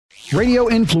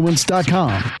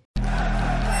RadioInfluence.com. Got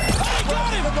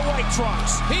him in the white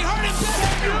trunks. He hurt him.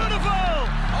 That's beautiful.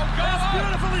 Oh, God. That's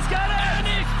beautiful. He's got it. And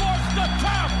he forced the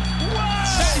count. Wow.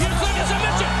 And here's the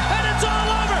submission. And it's all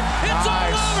over. It's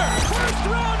all over.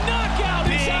 First round knockout.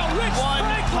 He's out. Rich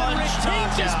Franklin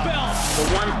retains his belt.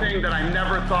 The one thing that I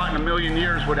never thought in a million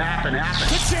years would happen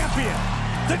happened. The champion.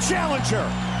 The challenger.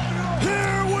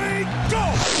 Here we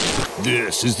go.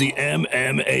 This is the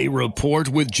MMA Report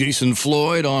with Jason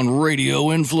Floyd on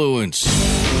Radio Influence.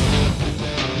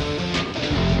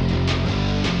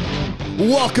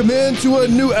 Welcome into a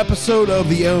new episode of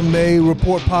the MMA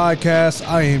Report podcast.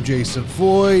 I am Jason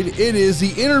Floyd. It is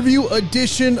the interview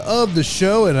edition of the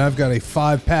show, and I've got a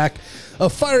 5-pack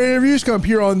of fighter interviews coming up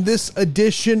here on this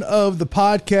edition of the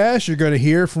podcast. You're going to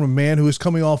hear from a man who is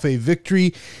coming off a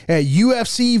victory at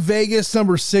UFC Vegas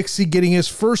number 60, getting his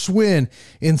first win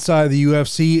inside the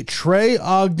UFC, Trey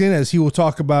Ogden, as he will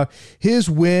talk about his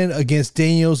win against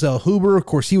Daniel Zellhuber. Of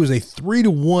course, he was a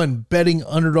 3-1 betting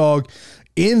underdog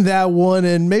in that one,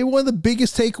 and maybe one of the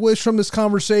biggest takeaways from this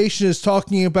conversation is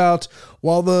talking about,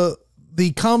 while the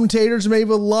commentators,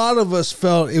 maybe a lot of us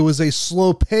felt it was a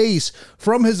slow pace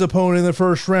from his opponent in the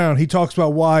first round, he talks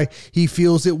about why he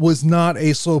feels it was not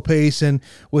a slow pace and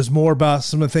was more about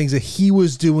some of the things that he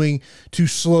was doing to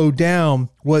slow down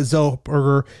what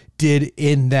Zellhuber did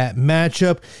in that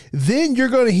matchup. Then you're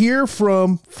going to hear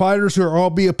from fighters who are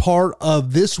all be a part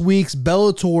of this week's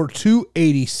Bellator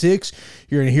 286.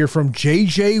 You're going to hear from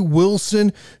JJ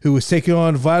Wilson, who is taking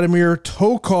on Vladimir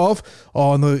Tokov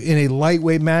in a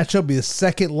lightweight matchup. Be the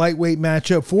second lightweight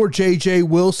matchup for JJ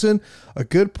Wilson. A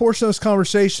good portion of this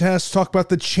conversation has to talk about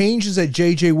the changes that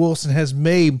JJ Wilson has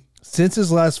made since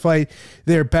his last fight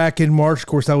there back in March. Of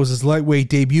course, that was his lightweight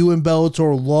debut in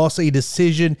Bellator, lost a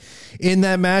decision in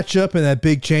that matchup, and that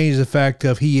big change is the fact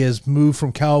of he has moved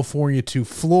from California to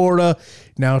Florida,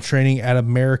 now training at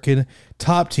American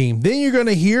Top Team. Then you're going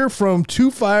to hear from two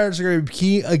fighters that are going to be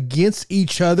key against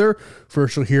each other.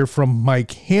 First, you'll hear from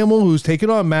Mike Hamill, who's taking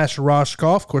on Max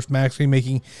Roshkov. Of course, Max will be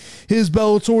making his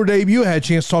Bellator debut. I had a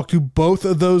chance to talk to both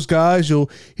of those guys.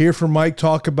 You'll hear from Mike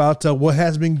talk about what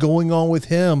has been going on with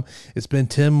him. It's been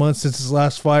 10 months since his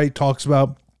last fight. Talks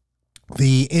about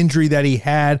the injury that he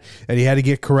had to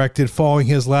get corrected following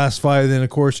his last fight. And then, of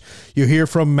course, you'll hear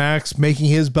from Max making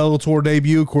his Bellator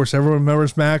debut. Of course, everyone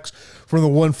remembers Max from the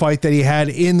one fight that he had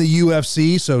in the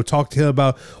UFC. So talk to him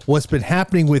about what's been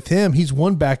happening with him. He's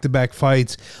won back-to-back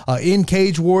fights in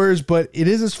Cage Warriors, but it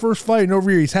is his first fight in over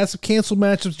a year. He's had some canceled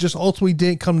matchups, just ultimately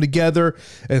didn't come together,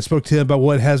 and spoke to him about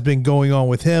what has been going on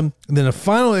with him. And then a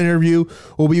final interview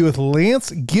will be with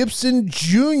Lance Gibson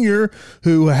Jr.,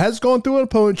 who has gone through an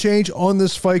opponent change on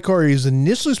this fight card. He was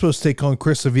initially supposed to take on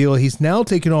Chris Avila. He's now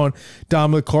taking on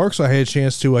Dominic Clark, so I had a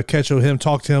chance to catch up with him,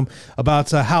 talk to him about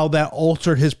how that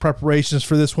altered his preparations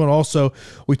for this one. Also,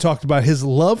 we talked about his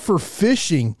love for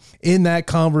fishing in that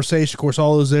conversation. Of course,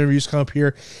 all those interviews come up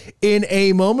here in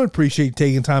a moment. Appreciate you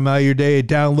taking time out of your day to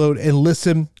download and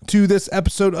listen to this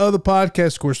episode of the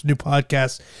podcast. Of course, new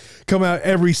podcasts come out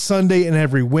every Sunday and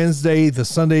every Wednesday. The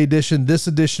Sunday edition, this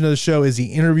edition of the show, is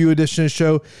the interview edition of the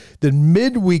show. The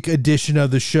midweek edition of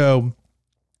the show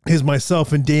is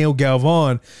myself and Daniel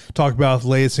Galvan talk about the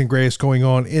latest and greatest going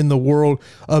on in the world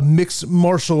of mixed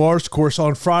martial arts. Of course,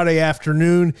 on Friday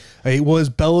afternoon, it was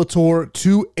Bellator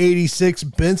 286.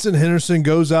 Benson Henderson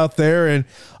goes out there and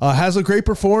has a great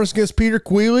performance against Peter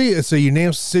Queally. It's a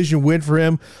unanimous decision win for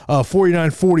him,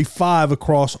 49-45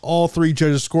 across all three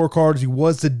judges' scorecards. He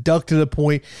was deducted a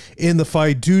point in the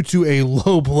fight due to a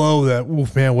low blow.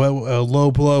 What a low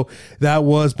blow that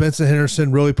was. Benson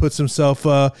Henderson really puts himself,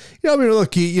 look,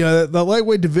 the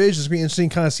lightweight division is going to be interesting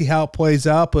to kind of see how it plays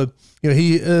out, but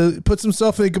he puts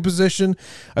himself in a good position.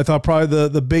 I thought probably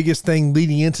the biggest thing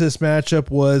leading into this matchup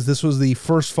was this was the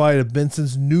first fight of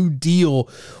Benson's new deal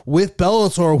with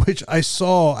Bellator, which I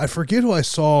forget who I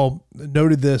saw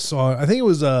noted this on. I think it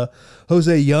was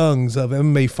Jose Youngs of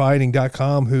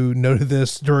MMAfighting.com who noted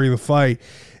this during the fight,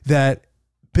 that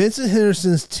Benson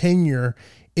Henderson's tenure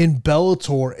in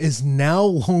Bellator is now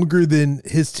longer than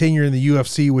his tenure in the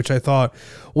UFC, which I thought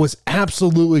was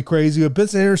absolutely crazy. But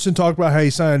Benson Henderson talked about how he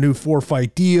signed a new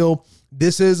 4-fight deal.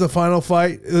 This is the final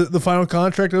fight, the final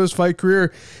contract of his fight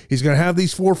career. He's going to have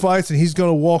these 4 fights and he's going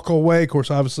to walk away. Of course,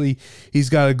 obviously, he's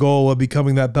got a goal of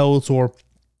becoming that Bellator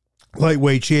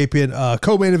lightweight champion.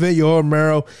 Co-main event, Yoel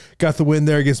Romero got the win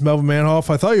there against Melvin Manhoff.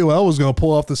 I thought Yoel was going to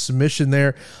pull off the submission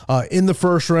there in the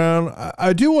first round.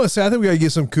 I do want to say, I think we got to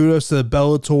give some kudos to the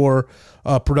Bellator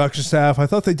production staff. I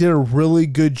thought they did a really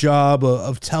good job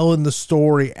of telling the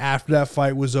story after that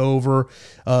fight was over,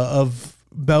 of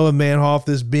Melvin Manhoff,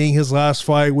 this being his last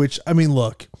fight, which, I mean,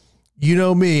 look, You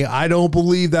know me, I don't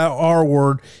believe that R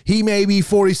word. He may be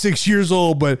 46 years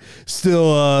old, but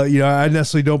still, I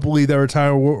necessarily don't believe that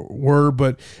retirement word,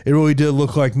 but it really did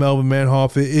look like Melvin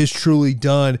Manhoff is truly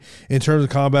done in terms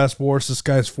of combat sports. This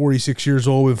guy's 46 years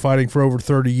old, been fighting for over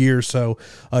 30 years, so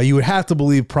you would have to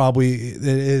believe probably it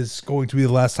is going to be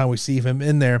the last time we see him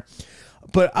in there.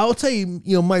 But I'll tell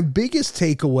you, my biggest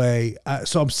takeaway,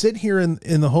 so I'm sitting here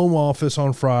in the home office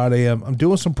on Friday, I'm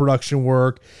doing some production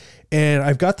work, and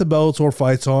I've got the Bellator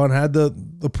fights on, had the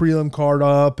prelim card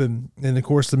up and of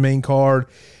course the main card.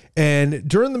 And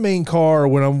during the main card,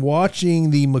 when I'm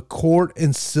watching the McCourt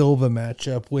and Silva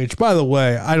matchup, which, by the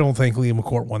way, I don't think Liam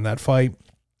McCourt won that fight.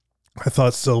 I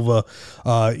thought Silva,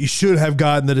 you should have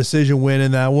gotten the decision win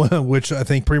in that one, which I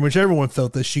think pretty much everyone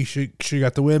felt that she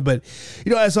got the win. But,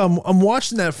 as I'm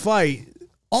watching that fight,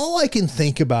 all I can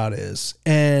think about is,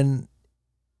 and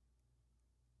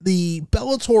the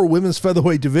Bellator women's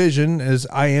featherweight division, as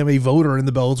I am a voter in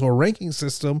the Bellator ranking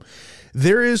system,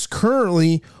 there is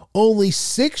currently only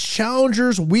 6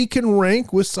 challengers we can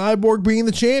rank, with Cyborg being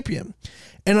the champion.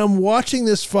 And I'm watching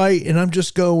this fight and I'm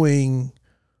just going,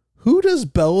 who does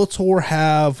Bellator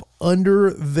have under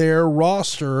their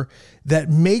roster that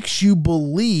makes you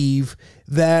believe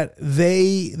that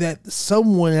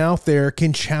someone out there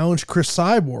can challenge Chris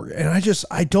Cyborg? And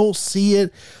I don't see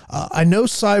it. I know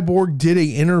Cyborg did an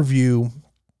interview.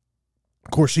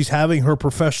 Of course, she's having her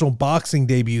professional boxing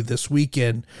debut this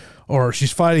weekend, or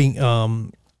she's fighting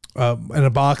in a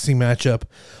boxing matchup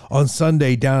on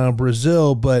Sunday down in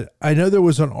Brazil. But I know there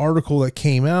was an article that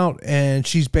came out, and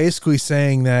she's basically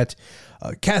saying that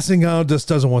Kat Zingano just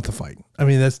doesn't want to fight. I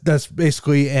mean, that's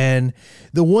basically, and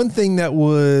the one thing that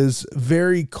was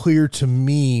very clear to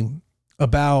me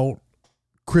about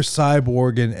Chris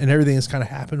Cyborg and everything that's kind of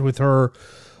happened with her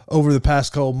over the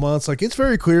past couple months, like, it's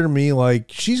very clear to me,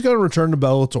 like, she's going to return to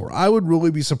Bellator. I would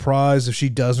really be surprised if she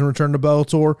doesn't return to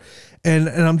Bellator. And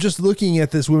I'm just looking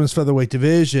at this women's featherweight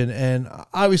division, and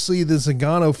obviously the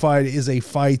Zingano fight is a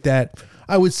fight that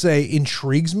I would say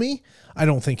intrigues me. I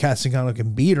don't think Kat Zingano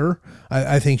can beat her.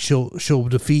 I think she'll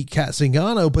defeat Kat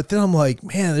Zingano, but then I'm like,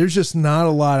 man, there's just not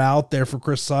a lot out there for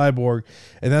Chris Cyborg.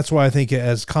 And that's why I think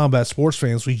as combat sports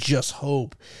fans, we just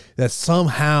hope that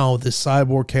somehow this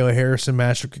Cyborg Kayla Harrison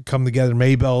matchup could come together.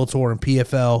 Maybe Bellator and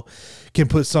PFL can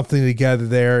put something together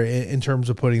there in terms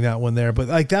of putting that one there. But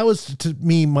like, that was, to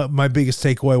me, my biggest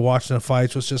takeaway watching the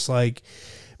fights was just like,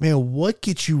 man, what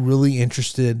gets you really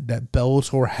interested that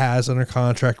Bellator has under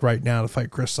contract right now to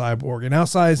fight Chris Cyborg? And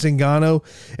outside Zingano,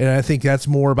 and I think that's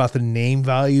more about the name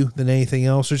value than anything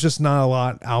else, there's just not a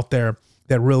lot out there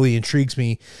that really intrigues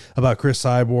me about Chris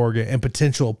Cyborg and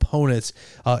potential opponents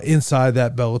inside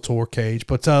that Bellator cage.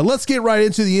 But let's get right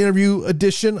into the interview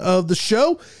edition of the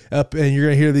show. And you're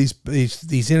going to hear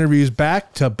these interviews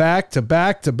back to back to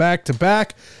back to back to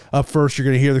back. Up first, you're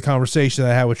going to hear the conversation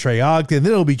that I had with Trey Ogden.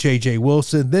 Then it'll be J.J.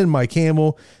 Wilson, then Mike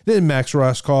Hamill, then Max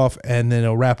Roscoff, and then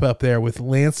it'll wrap up there with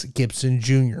Lance Gibson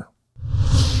Jr.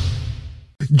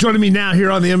 Joining me now here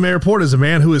on the MMA Report is a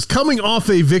man who is coming off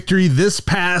a victory this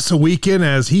past weekend,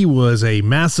 as he was a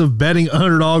massive betting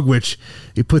underdog, which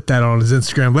he put that on his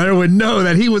Instagram. Let everyone know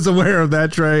that he was aware of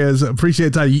that, Trey. As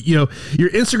appreciate that. Your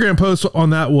Instagram post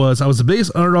on that was, I was the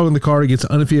biggest underdog in the card against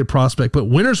an undefeated prospect, but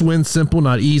winners win, simple,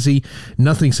 not easy,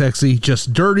 nothing sexy,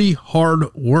 just dirty,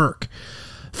 hard work.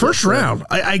 First round,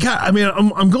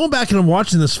 I'm going back and I'm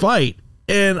watching this fight.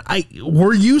 And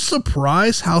were you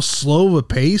surprised how slow of a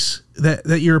pace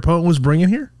that your opponent was bringing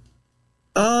here?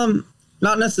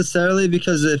 Not necessarily,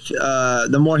 because if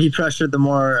the more he pressured, the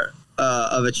more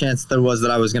of a chance there was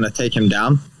that I was going to take him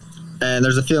down. And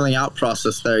there's a feeling out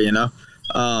process there,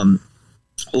 a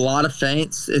lot of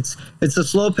feints. It's a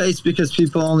slow pace because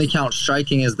people only count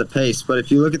striking as the pace. But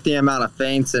if you look at the amount of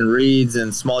feints and reads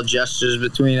and small gestures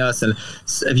between us, and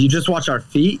if you just watch our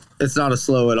feet, it's not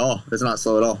slow at all. It's not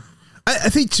slow at all. I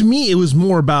think, to me, it was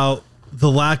more about the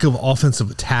lack of offensive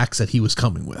attacks that he was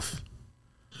coming with.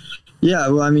 Yeah,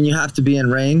 well, I mean, you have to be in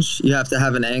range, you have to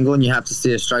have an angle, and you have to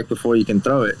see a strike before you can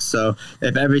throw it. So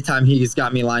if every time he's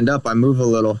got me lined up, I move a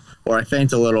little, or I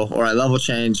feint a little, or I level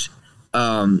change,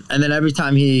 and then every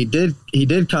time he did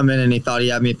come in and he thought he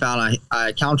had me found,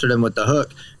 I countered him with the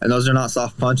hook, and those are not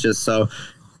soft punches. So,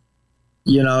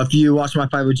 if you watch my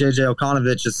fight with JJ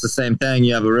Okanovich, it's the same thing.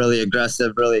 You have a really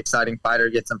aggressive, really exciting fighter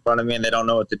gets in front of me, and they don't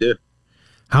know what to do.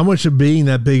 How much of being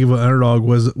that big of an underdog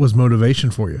was motivation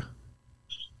for you?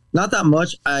 Not that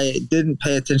much. I didn't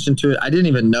pay attention to it. I didn't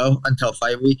even know until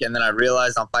fight week, and then I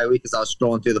realized on fight week as I was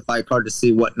scrolling through the fight card to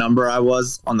see what number I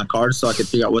was on the card so I could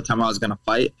figure out what time I was going to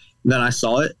fight. And then I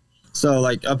saw it. So,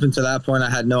 up until that point, I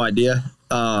had no idea.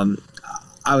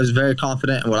 I was very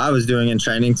confident in what I was doing in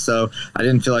training, so I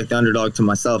didn't feel like the underdog to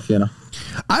myself, you know.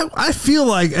 I feel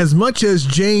like as much as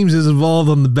James is involved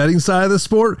on the betting side of the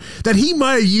sport, that he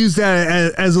might have used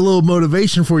that as a little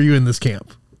motivation for you in this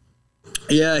camp.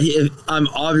 Yeah,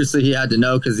 obviously he had to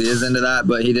know because he is into that,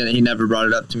 but he didn't. He never brought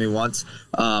it up to me once.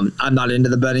 I'm not into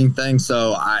the betting thing,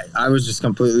 so I was just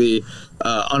completely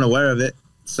unaware of it.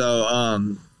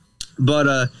 So,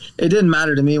 but it didn't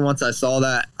matter to me once I saw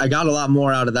that. I got a lot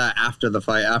more out of that after the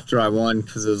fight, after I won,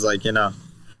 because it was like, you know,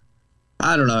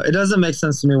 I don't know. It doesn't make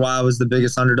sense to me why I was the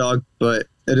biggest underdog, but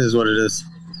it is what it is.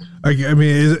 I mean,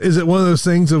 is it one of those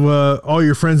things of all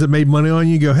your friends that made money on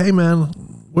you go, hey, man,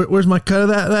 where's my cut of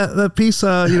that piece?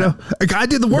 You know, I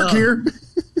did the work here.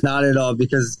 Not at all,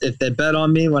 because if they bet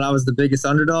on me when I was the biggest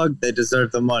underdog, they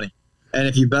deserve the money. And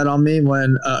if you bet on me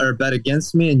or bet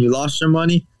against me and you lost your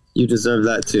money, you deserve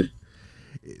that too.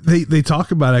 They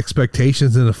talk about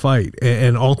expectations in a fight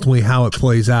and ultimately how it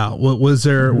plays out. What was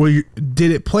there?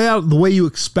 Did it play out the way you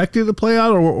expected it to play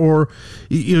out, or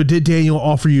you know, did Daniel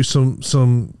offer you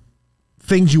some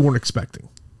things you weren't expecting?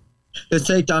 His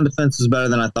takedown defense was better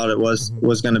than I thought it was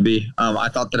going to be. I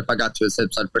thought that if I got to his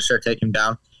hips, I'd for sure take him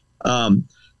down.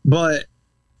 But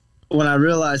when I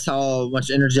realized how much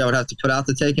energy I would have to put out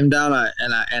to take him down,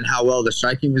 and how well the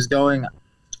striking was going,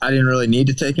 I didn't really need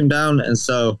to take him down, and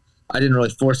so I didn't really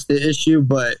force the issue.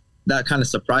 But that kind of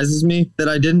surprises me that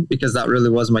I didn't, because that really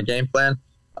was my game plan.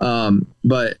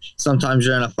 But sometimes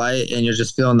you're in a fight and you're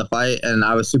just feeling the fight, and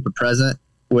I was super present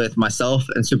with myself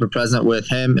and super present with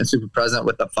him and super present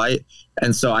with the fight.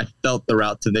 And so I felt the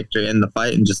route to victory in the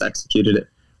fight and just executed it.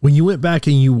 When you went back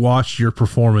and you watched your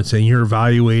performance and you're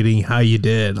evaluating how you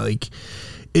did, like,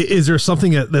 is there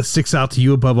something that sticks out to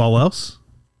you above all else?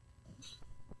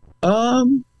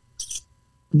 The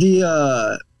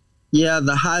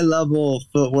high level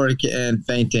footwork and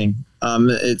feinting.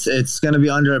 It's going to be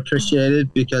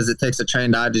underappreciated because it takes a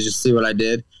trained eye to just see what I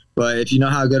did. But if you know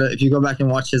how good, if you go back and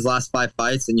watch his last 5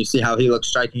 fights and you see how he looked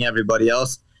striking everybody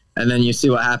else, and then you see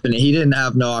what happened, he didn't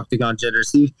have no octagon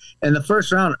jitters. In the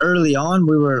first round early on,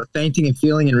 we were feinting and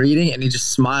feeling and reading, and he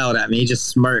just smiled at me. He just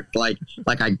smirked like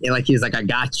he was like, I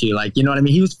got you. Like, you know what I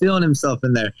mean? He was feeling himself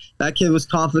in there. That kid was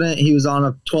confident. He was on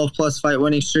a 12+ fight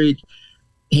winning streak.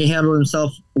 He handled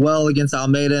himself well against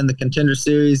Almeida in the Contender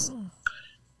Series.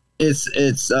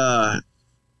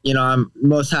 You know, I'm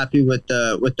most happy with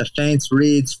the feints,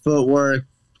 reads, footwork,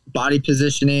 body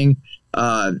positioning.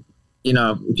 You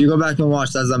know, if you go back and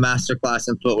watch, that's a masterclass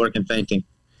in footwork and feinting.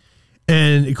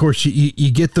 And of course,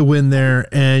 you get the win there,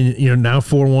 and you know, now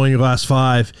 4-1 your last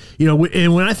 5. You know,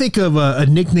 and when I think of a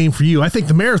nickname for you, I think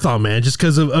the Marathon Man, just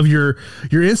because of your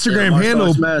Instagram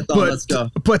handle. Marathon, let's go.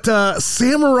 But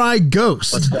Samurai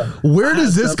Ghost, where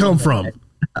does this come from?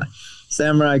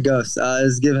 Samurai Ghost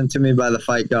is given to me by the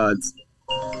fight gods.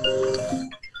 Oh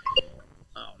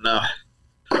no,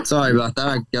 sorry about that.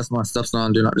 I guess my stuff's not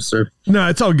on Do Not Disturb. No,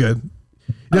 it's all good.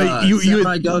 No,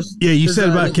 Samurai Ghost. Yeah, you said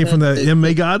about it came from the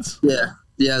MMA gods. Yeah,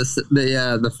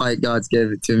 the fight gods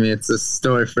gave it to me. It's a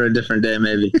story for a different day,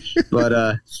 maybe.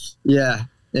 But yeah,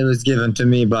 it was given to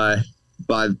me by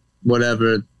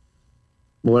whatever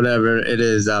it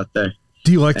is out there.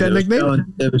 Do you like that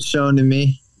nickname? It was shown to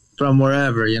me from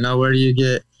wherever. You know, where do you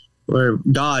get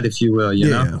God, if you will? You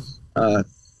know.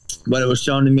 But it was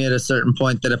shown to me at a certain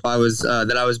point that if I was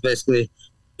that I was basically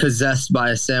possessed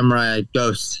by a samurai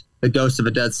ghost, the ghost of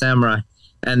a dead samurai,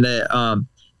 and that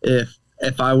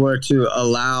if I were to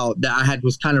allow that, I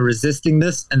was kind of resisting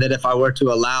this, and that if I were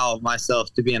to allow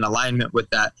myself to be in alignment with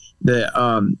that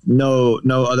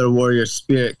no other warrior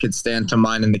spirit could stand to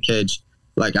mine in the cage.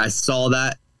 Like, I saw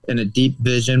that in a deep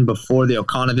vision before the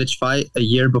Okanovich fight, a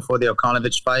year before the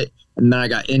Okanovich fight. And then I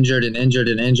got injured, and then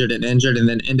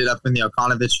ended up in the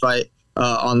Okanovich fight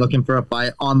on looking for a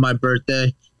fight on my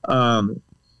birthday,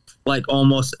 like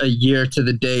almost a year to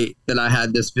the date that I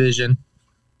had this vision.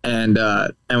 And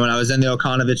when I was in the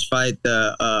Okanovich fight,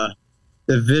 the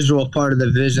visual part of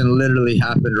the vision literally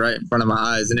happened right in front of my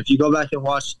eyes. And if you go back and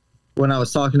watch when I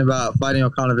was talking about fighting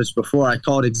Okanovich before, I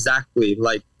called exactly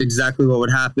what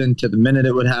would happen to the minute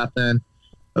it would happen.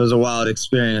 It was a wild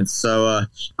experience. So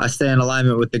I stay in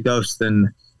alignment with the ghost, and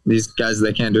these guys,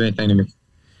 they can't do anything to me.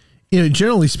 You know,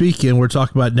 generally speaking, we're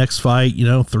talking about next fight,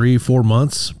 3-4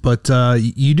 months, but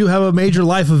you do have a major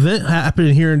life event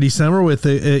happening here in December with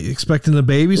expecting a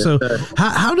baby. Yes, so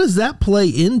how does that play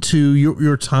into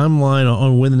your timeline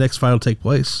on when the next fight will take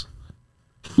place?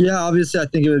 Yeah, obviously, I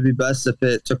think it would be best if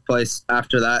it took place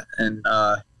after that. And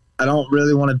I don't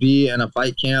really want to be in a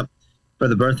fight camp for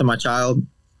the birth of my child.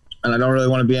 And I don't really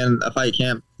want to be in a fight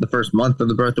camp the first month of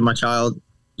the birth of my child.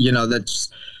 That's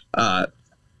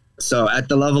So at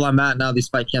the level I'm at now, these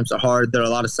fight camps are hard. They're a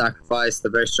lot of sacrifice.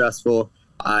 They're very stressful.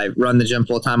 I run the gym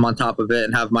full time on top of it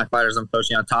and have my fighters I'm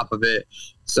coaching on top of it.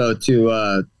 So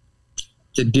to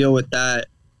deal with that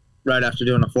right after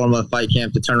doing a 4-month fight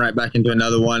camp, to turn right back into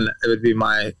another one, it would be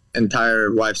my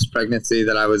entire wife's pregnancy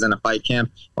that I was in a fight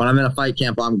camp. When I'm in a fight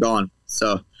camp, I'm gone.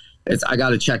 So I got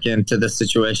to check into this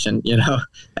situation,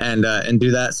 and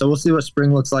do that. So we'll see what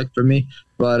spring looks like for me.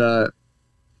 But,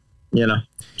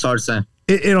 it's hard to say.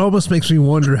 It almost makes me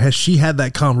wonder, has she had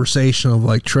that conversation of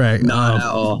like, Trey? Not at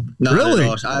all. Not really?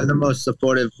 at all. I have the most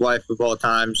supportive wife of all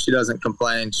time. She doesn't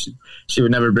complain. She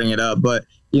would never bring it up. But,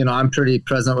 I'm pretty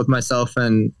present with myself,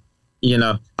 and,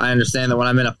 I understand that when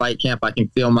I'm in a fight camp, I can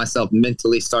feel myself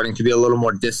mentally starting to be a little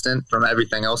more distant from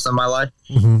everything else in my life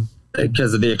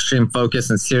because of the extreme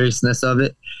focus and seriousness of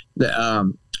it.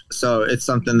 So it's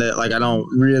something that, like, I don't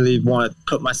really want to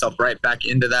put myself right back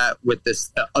into that with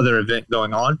this other event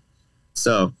going on.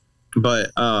 So,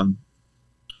 but, I'm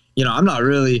not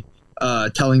really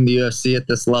telling the UFC at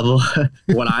this level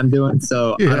what I'm doing.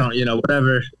 So I don't,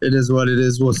 whatever it is, what it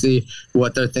is, we'll see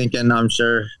what they're thinking. I'm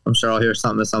sure I'll hear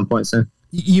something at some point soon.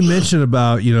 You mentioned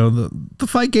about, the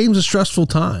fight game's a stressful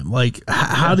time. Like,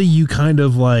 how do you kind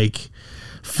of like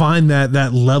find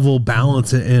that level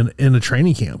balance in a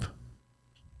training camp?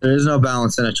 There is no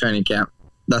balance in a training camp.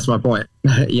 That's my point.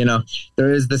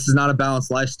 This is not a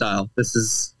balanced lifestyle.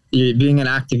 Being an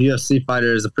active UFC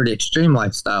fighter is a pretty extreme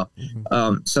lifestyle.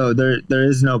 So there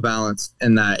is no balance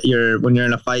in that. When you're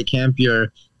in a fight camp,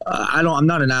 I'm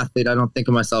not an athlete. I don't think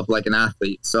of myself like an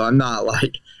athlete. So I'm not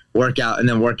like workout and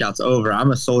then workout's over.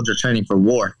 I'm a soldier training for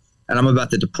war, and I'm about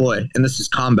to deploy, and this is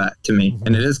combat to me,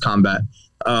 and it is combat.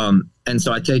 And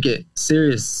so I take it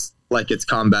serious like it's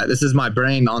combat. This is my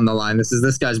brain on the line. This is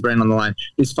this guy's brain on the line.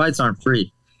 These fights aren't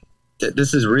free.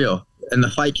 This is real, and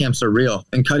the fight camps are real,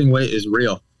 and cutting weight is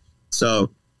real. So,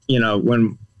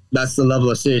 when that's the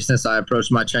level of seriousness I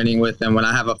approach my training with, and when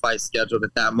I have a fight scheduled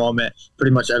at that moment,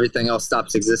 pretty much everything else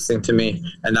stops existing to me,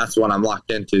 and that's what I'm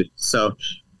locked into. So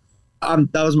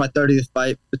that was my 30th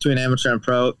fight between amateur and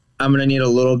pro. I'm going to need a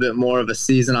little bit more of a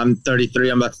season. I'm 33.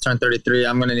 I'm about to turn 33.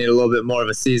 I'm going to need a little bit more of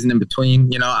a season in between.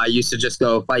 I used to just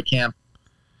go fight camp,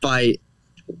 fight.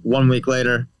 1 week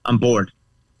later, I'm bored.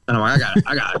 And I'm like,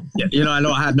 I got it. I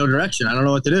know I have no direction. I don't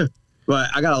know what to do. But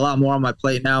I got a lot more on my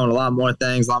plate now, and a lot more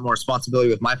things, a lot more responsibility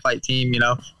with my fight team.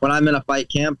 When I'm in a fight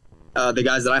camp, the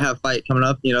guys that I have fight coming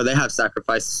up, they have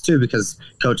sacrifices too, because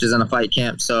coach is in a fight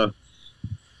camp. So,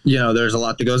 there's a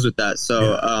lot that goes with that.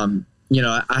 So, I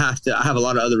have a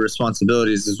lot of other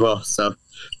responsibilities as well. So,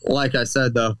 like I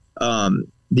said, though,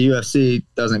 the UFC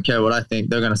doesn't care what I think.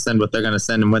 They're going to send what they're going to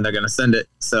send and when they're going to send it.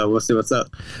 So we'll see what's up.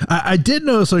 I did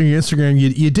notice on your Instagram,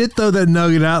 you did throw that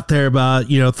nugget out there about,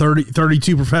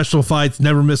 32 professional fights,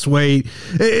 never miss weight.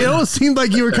 It almost seemed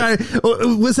like you were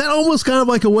was that almost kind of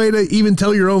like a way to even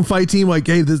tell your own fight team, like,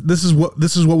 hey, this is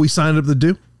what we signed up to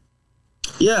do?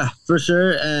 Yeah, for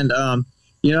sure. And,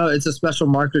 it's a special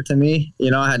marker to me.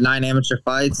 I had 9 amateur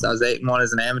fights. I was 8-1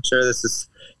 as an amateur. This is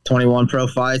 21 pro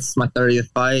fights. It's my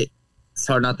 30th fight. It's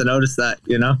hard not to notice that,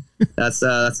 that's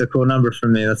a cool number for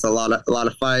me. That's a lot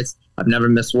of fights. I've never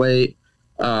missed weight.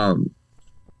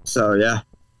 So yeah.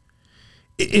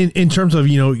 In terms of,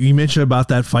 you mentioned about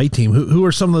that fight team, who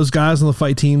are some of those guys on the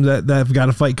fight team that have got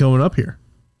a fight coming up here?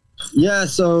 Yeah.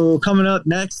 So coming up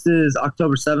next is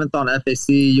October 7th on FAC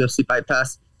UFC Fight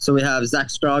Pass. So we have Zach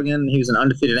Scroggin. He was an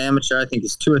undefeated amateur. I think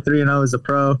he's 2 or 3-0 as a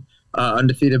pro,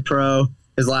 undefeated pro.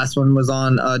 His last one was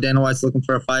on Dana White's Looking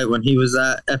for a Fight when he was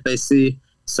at FAC.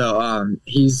 So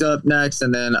he's up next.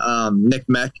 And then Nick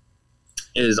Meck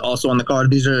is also on the card.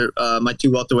 These are my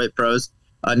 2 welterweight pros.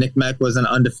 Nick Meck was an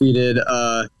undefeated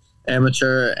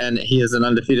amateur, and he is an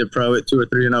undefeated pro at 2 or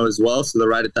 3-0 as well. So they're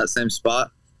right at that same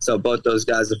spot. So both those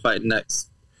guys are fighting next.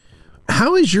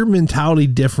 How is your mentality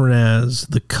different as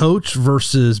the coach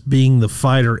versus being the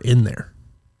fighter in there?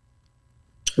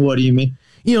 What do you mean?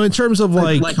 In terms of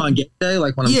like on game day,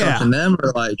 like when I'm coaching them,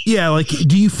 or like,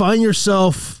 do you find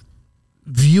yourself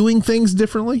viewing things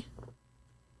differently?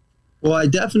 Well, I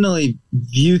definitely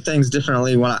view things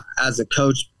differently as a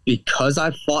coach, because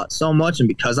I've fought so much and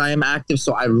because I am active.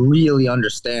 So I really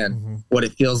understand what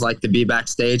it feels like to be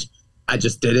backstage. I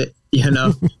just did it,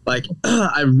 like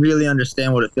I really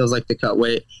understand what it feels like to cut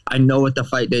weight. I know what the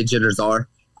fight day jitters are.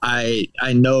 I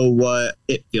know what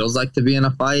it feels like to be in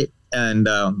a fight. And,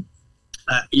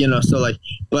 so like,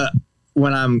 but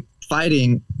when I'm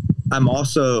fighting, I'm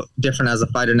also different as a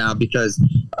fighter now, because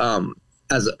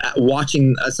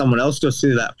watching someone else go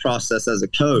through that process as a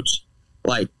coach,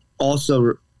 like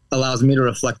also allows me to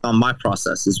reflect on my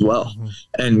process as well,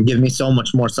 and give me so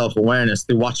much more self-awareness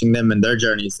through watching them and their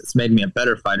journeys. It's made me a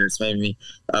better fighter. It's made me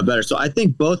better. So I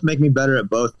think both make me better at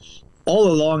both.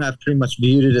 All along, I've pretty much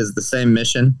viewed it as the same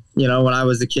mission. You know, when I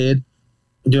was a kid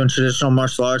doing traditional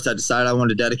martial arts, I decided I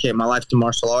wanted to dedicate my life to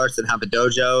martial arts and have a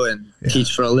dojo and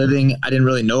teach for a living. I didn't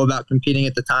really know about competing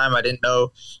at the time. I didn't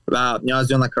know about, I was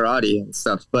doing like karate and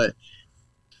stuff. But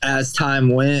as time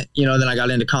went, then I got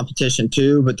into competition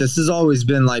too. But this has always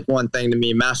been like one thing to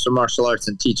me: master martial arts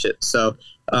and teach it. So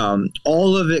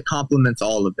all of it complements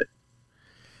all of it.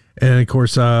 And of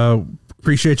course,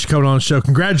 appreciate you coming on the show.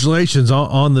 Congratulations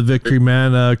on the victory,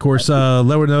 man. Of course, let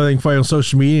me know they can find you on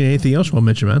social media and anything else you want to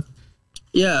mention, man.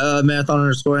 Yeah,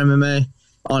 Marathon_MMA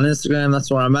on Instagram. That's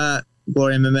where I'm at.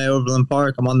 Glory MMA, Overland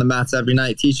Park. I'm on the mats every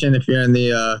night teaching. If you're in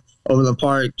the Overland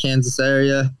Park, Kansas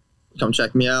area, come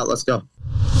check me out. Let's go.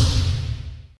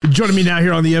 Joining me now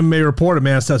here on the MMA Report,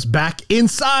 man, steps back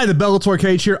inside the Bellator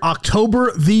cage here,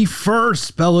 October the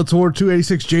 1st. Bellator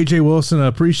 286, JJ Wilson. I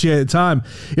appreciate the time.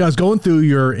 I was going through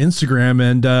your Instagram,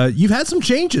 and you've had some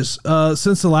changes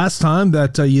since the last time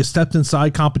that you stepped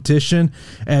inside competition,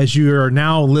 as you are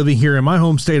now living here in my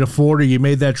home state of Florida. You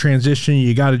made that transition.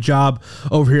 You got a job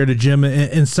over here at a gym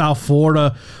in South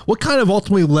Florida. What kind of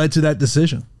ultimately led to that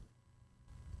decision?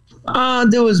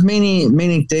 There was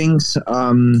many things.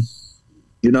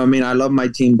 I love my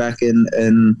team back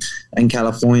in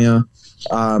California,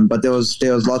 but there was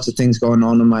lots of things going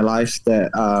on in my life that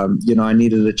I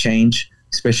needed a change,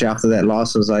 especially after that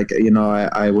loss. I was like,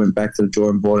 I went back to the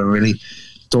drawing board and really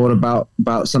thought about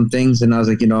some things, and I was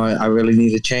like, I really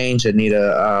need a change. I need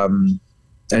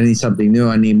something new.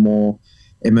 I need more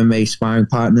MMA sparring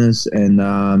partners,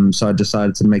 and so I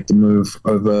decided to make the move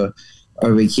over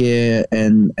here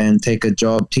and take a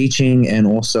job teaching, and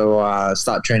also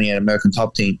start training at American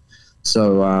Top Team.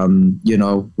 So,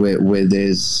 where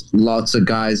there's lots of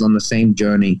guys on the same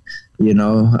journey,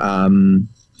 I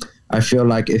feel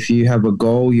like if you have a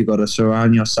goal, you got to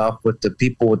surround yourself with the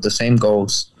people with the same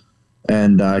goals.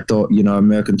 And I thought,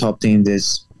 American Top Team,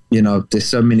 there's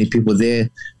so many people there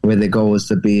where their goal is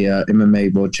to be a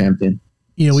MMA world champion.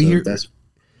 We hear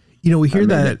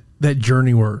that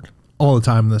journey word all the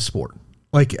time in this sport.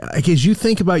 Like, as you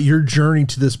think about your journey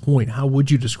to this point, how would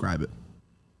you describe it?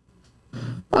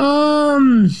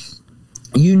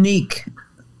 Unique.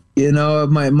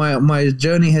 My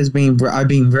journey has been, I've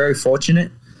been very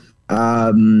fortunate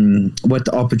with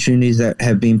the opportunities that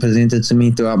have been presented to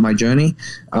me throughout my journey.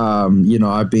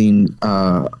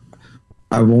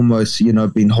 I've almost,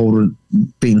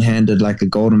 been handed like a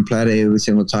golden platter every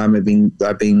single time. I've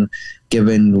been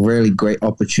given really great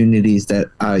opportunities that,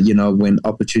 when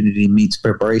opportunity meets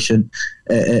preparation,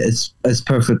 it's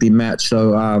perfectly matched.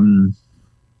 So, I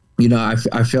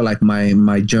feel like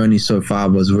my journey so far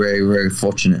was very, very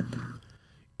fortunate.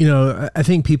 I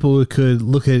think people could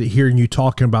look at hearing you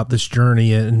talking about this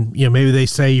journey, and maybe they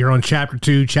say you're on chapter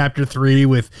 2, chapter 3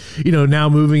 with now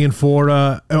moving in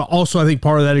Florida. Also, I think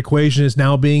part of that equation is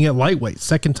now being at lightweight,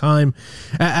 second time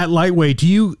at lightweight. Do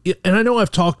you? And I know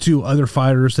I've talked to other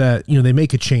fighters that they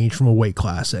make a change from a weight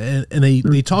class, and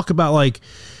they talk about like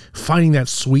finding that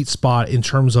sweet spot in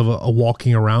terms of a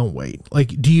walking around weight.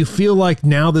 Like, do you feel like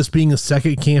now this being a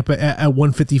second camp at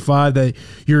 155 that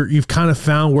you've kind of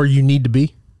found where you need to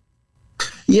be?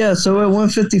 Yeah, so at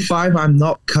 155, I'm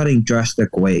not cutting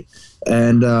drastic weight.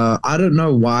 And I don't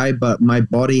know why, but my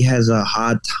body has a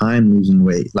hard time losing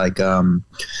weight. Like,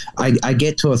 I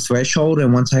get to a threshold,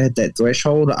 and once I hit that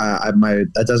threshold,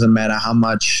 it doesn't matter how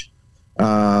much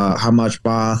bath, how much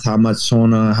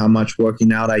sauna, how much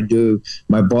working out I do,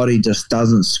 my body just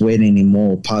doesn't sweat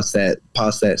anymore past that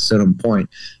certain point.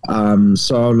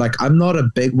 So like, I'm not a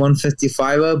big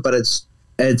 155er, but it's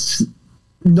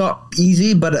not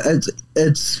easy, but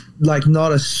it's like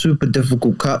not a super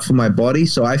difficult cut for my body.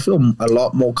 So I feel a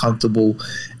lot more comfortable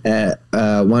at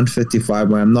 155,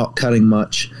 where I'm not cutting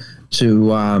much to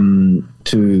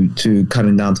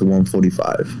cutting down to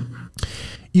 145.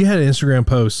 You had an Instagram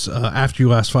post after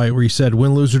your last fight where you said,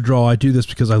 win, lose, or draw, I do this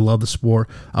because I love the sport.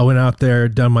 I went out there,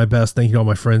 done my best. Thank you to all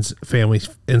my friends, family,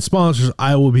 and sponsors.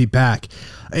 I will be back.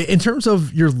 In terms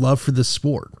of your love for this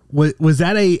sport, was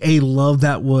that a love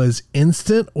that was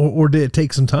instant, or did it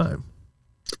take some time?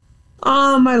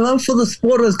 My love for the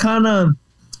sport was kind of,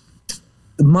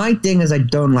 my thing is I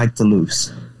don't like to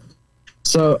lose.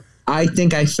 So I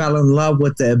think I fell in love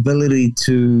with the ability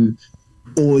to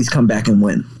always come back and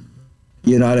win.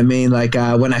 You know what I mean? Like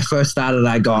when I first started,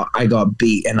 I got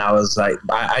beat, and I was like,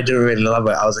 I didn't really love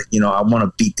it. I was like, I want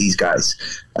to beat these guys.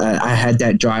 I had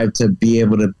that drive to be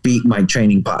able to beat my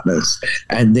training partners,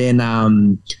 and then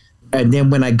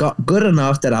when I got good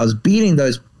enough that I was beating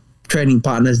those training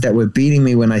partners that were beating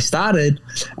me when I started,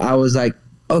 I was like,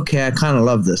 okay, I kind of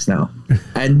love this now.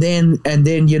 And then,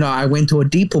 you know, I went to a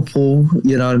deeper pool,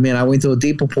 you know what I mean? I went to a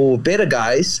deeper pool with better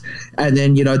guys. And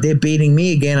then, you know, they're beating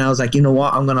me again. I was like, you know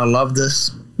what? I'm going to love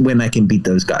this when I can beat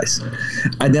those guys.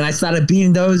 And then I started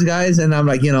beating those guys, and I'm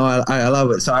like, you know, I love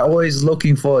it. So I always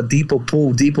looking for a deeper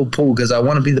pool, because I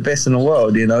want to be the best in the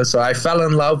world, you know? So I fell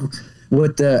in love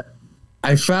with the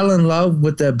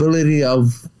ability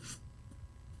of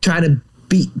trying to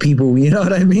beat people, you know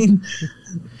what I mean?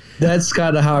 That's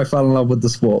kind of how I fell in love with the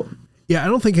sport. Yeah, I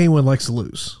don't think anyone likes to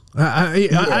lose.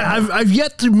 I've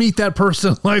yet to meet that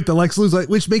person that likes to lose,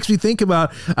 which makes me think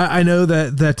about. I know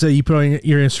that you put on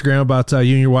your Instagram about you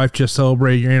and your wife just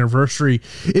celebrated your anniversary.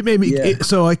 It made me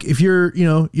so like if you're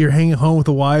hanging home with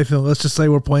a wife and let's just say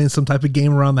we're playing some type of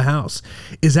game around the house,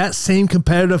 is that same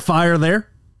competitive fire there?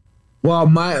 Well,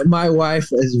 my wife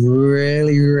is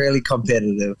really, really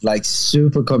competitive, like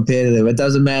super competitive. It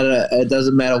doesn't matter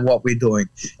what we're doing.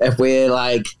 If we're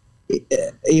like,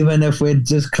 even if we're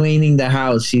just cleaning the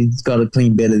house, she's got to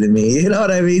clean better than me. You know what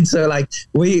I mean? So like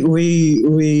we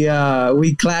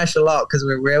clash a lot because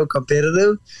we're real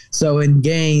competitive. So in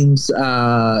games,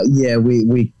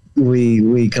 we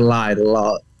collide a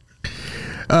lot.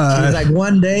 She's like,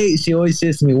 one day, she always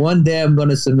says to me, one day I'm going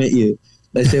to submit you.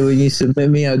 I say, when you submit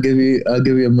me, I'll give you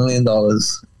 $1 million.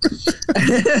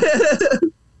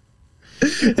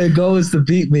 Her goal is to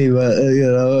beat me, but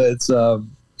you know, it's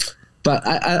but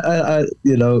I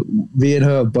you know, me and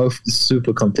her are both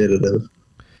super competitive.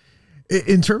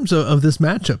 In terms of this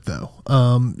matchup, though,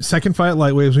 second fight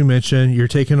lightweight, as we mentioned, you're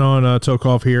taking on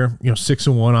Tokov here. You know,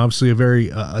 6-1, obviously a very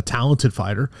a talented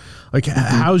fighter. Like,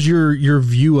 how's your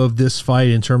view of this fight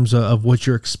in terms of what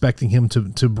you're expecting him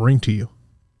to bring to you?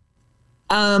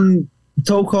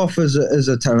 Tokov is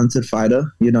a talented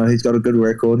fighter. You know, he's got a good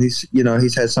record. He's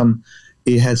had some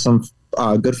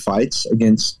good fights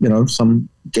against, you know, some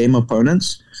game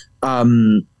opponents.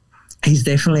 He's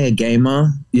definitely a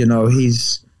gamer. You know,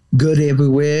 he's good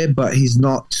everywhere, but he's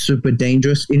not super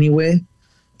dangerous anywhere.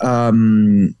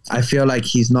 I feel like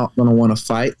he's not going to want to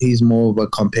fight. He's more of a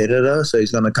competitor. So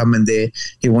he's going to come in there.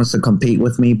 He wants to compete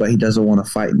with me, but he doesn't want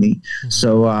to fight me. Mm-hmm.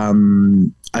 So,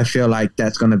 I feel like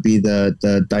that's going to be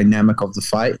the dynamic of the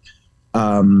fight.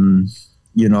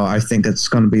 You know, I think it's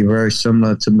going to be very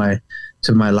similar to my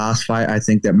last fight. I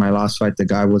think that my last fight, the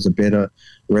guy was a better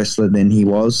wrestler than he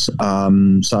was.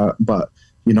 But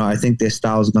you know, I think their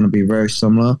style is going to be very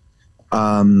similar.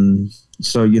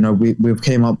 So you know, we've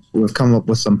come up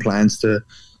with some plans to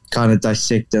kind of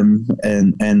dissect him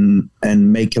and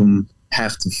make him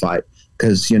have to fight.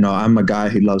 Because you know, I'm a guy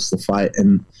who loves to fight,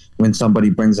 and when somebody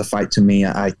brings a fight to me,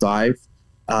 I thrive.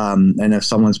 And if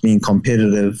someone's being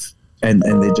competitive and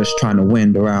they're just trying to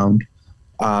win around,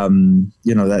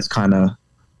 you know, that's kind of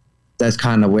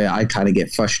where I kind of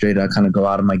get frustrated. I kind of go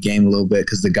out of my game a little bit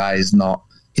because the guy he's not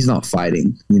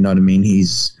fighting. You know what I mean?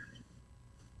 He's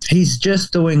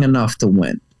just doing enough to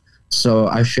win. So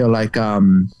I feel like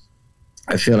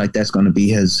that's going to be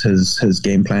his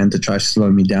game plan, to try to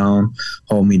slow me down,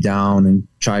 hold me down, and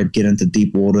try to get into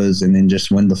deep waters and then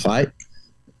just win the fight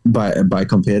by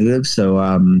competitive. So,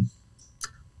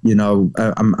 you know,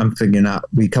 I'm figuring out,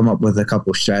 we come up with a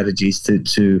couple strategies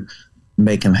to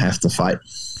make him have to fight.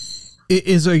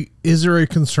 Is there a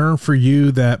concern for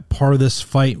you that part of this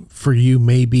fight for you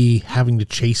may be having to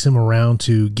chase him around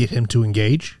to get him to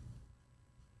engage?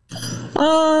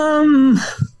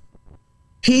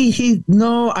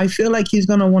 No, I feel like he's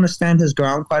gonna want to stand his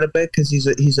ground quite a bit because he's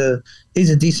a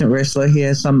decent wrestler. He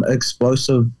has some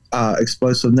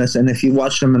explosiveness, and if you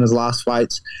watched him in his last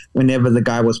fights, whenever the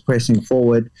guy was pressing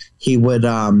forward, he would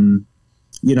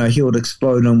you know, he would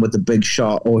explode him with a big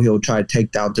shot, or he'll try to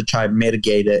take down to try and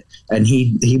mitigate it. And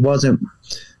he wasn't.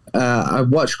 I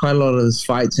watched quite a lot of his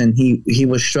fights, and he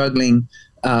was struggling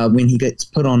when he gets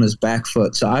put on his back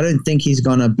foot. So I don't think he's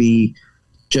gonna be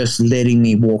just letting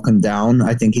me walk him down.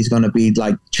 I think he's going to be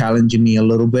like challenging me a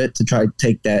little bit to try to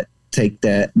take that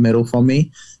middle from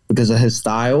me because of his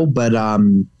style. But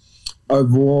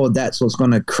overall, that's what's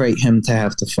going to create him to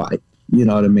have to fight. You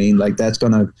know what I mean? Like, that's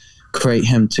going to create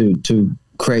him to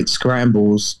create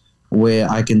scrambles where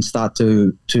I can start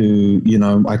to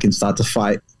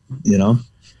fight, you know,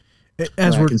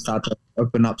 as I can start to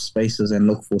open up spaces and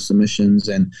look for submissions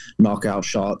and knockout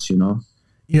shots, you know.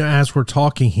 You know, as we're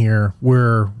talking here,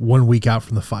 we're 1 week out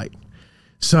from the fight.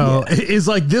 So is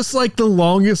like this like the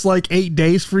longest 8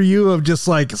 days for you of just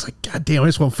like, it's like, God damn, I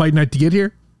just want fight night to get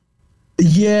here?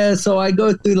 Yeah, so I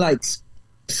go through like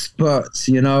spurts,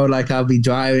 you know, like I'll be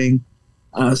driving.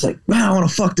 I was like, man, I want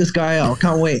to fuck this guy out. I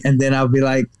can't wait. And then I'll be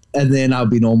like, and then I'll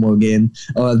be normal again.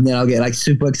 Or then I'll get like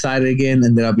super excited again,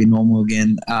 and then I'll be normal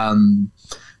again.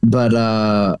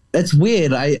 But it's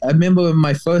weird. I remember in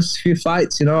my first few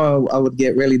fights, you know, I would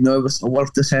get really nervous. What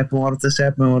if this happened? What if this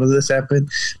happened? What if this happened?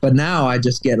 But now I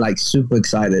just get like super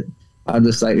excited. I'm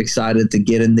just like excited to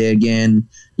get in there again,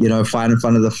 you know, fight in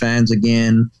front of the fans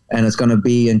again. And it's going to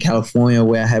be in California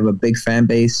where I have a big fan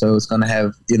base. So it's going to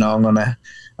have, you know, I'm going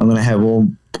to have all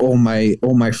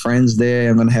my friends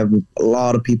there. I'm going to have a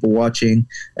lot of people watching.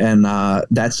 And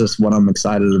that's just what I'm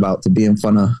excited about, to be in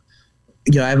front of.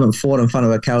 You know, I haven't fought in front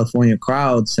of a California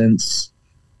crowd since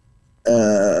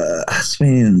it's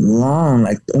been long,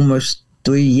 like almost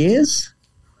 3 years.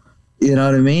 You know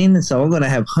what I mean? So I'm gonna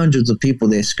have hundreds of people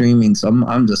there screaming. So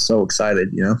I'm just so excited.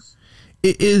 You know,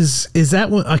 is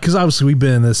that one? Because obviously we've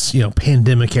been in this, you know,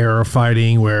 pandemic era of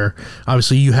fighting where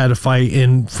obviously you had to fight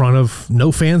in front of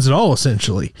no fans at all,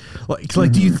 essentially.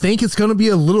 Like, do you think it's gonna be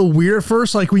a little weird at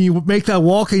first? Like when you make that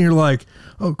walk and you're like,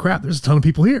 oh crap, there's a ton of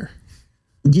people here.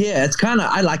 Yeah, it's kind of,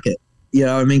 I like it. You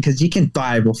know what I mean? Because you can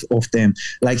thrive off them.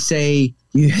 Like, say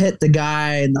you hit the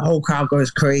guy and the whole crowd goes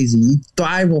crazy. You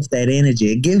thrive off that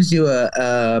energy. It gives you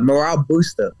a morale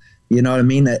booster. You know what I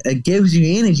mean? It gives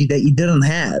you energy that you didn't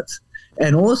have.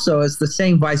 And also, it's the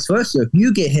same vice versa. If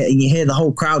you get hit and you hear the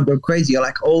whole crowd go crazy, you're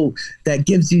like, oh, that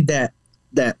gives you that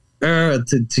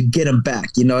to get them back.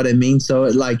 You know what I mean? So,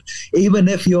 like, even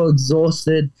if you're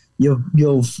exhausted, you've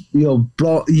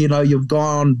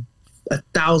gone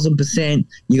 1,000%,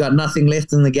 you got nothing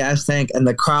left in the gas tank and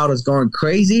the crowd is going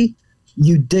crazy,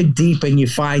 you dig deep and you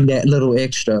find that little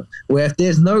extra. Where if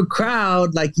there's no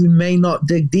crowd, like, you may not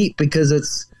dig deep because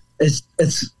it's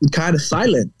kind of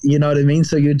silent, you know what I mean?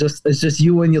 So it's just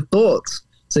you and your thoughts,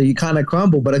 so you kind of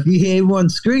crumble. But if you hear everyone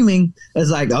screaming, it's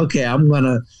like, okay, I'm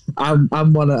gonna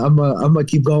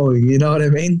keep going, you know what I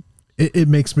mean? It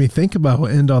makes me think about,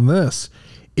 we'll end on this,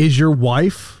 is your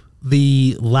wife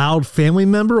the loud family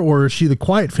member, or is she the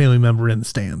quiet family member in the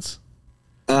stands?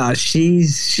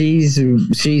 She's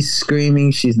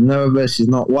screaming. She's nervous. She's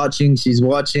not watching. She's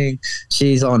watching.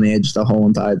 She's on edge the whole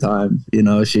entire time. You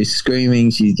know, she's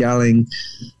screaming. She's yelling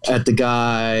at the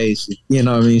guys. You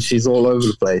know what I mean? She's all over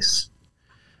the place.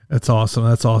 That's awesome.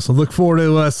 That's awesome. Look forward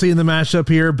to seeing the matchup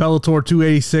here. Bellator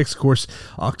 286, of course,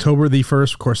 October the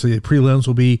 1st. Of course, the prelims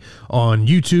will be on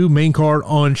YouTube, main card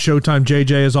on Showtime.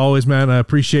 JJ, as always, man, I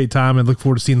appreciate time and look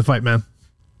forward to seeing the fight, man.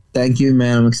 Thank you,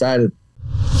 man. I'm excited.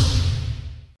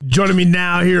 Joining me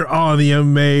now here on the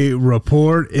MMA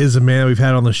Report is a man we've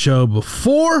had on the show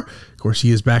before. Of course, he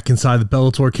is back inside the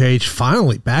Bellator cage.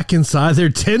 Finally, back inside there,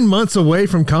 10 months away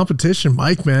from competition.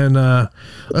 Mike, man,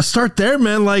 let's start there,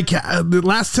 man. Like, the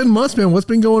last 10 months, man, what's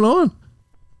been going on?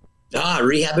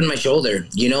 Rehabbing my shoulder.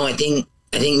 You know, I think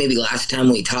maybe last time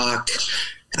we talked,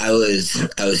 I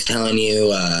was telling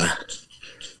you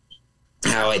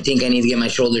how I think I need to get my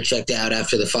shoulder checked out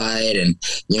after the fight, and,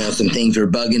 you know, some things were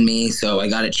bugging me, so I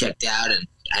got it checked out, and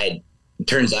it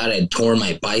turns out I tore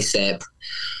my bicep.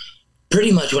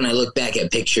 Pretty much when I look back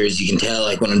at pictures, you can tell,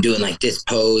 like, when I'm doing like this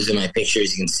pose in my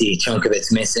pictures, you can see a chunk of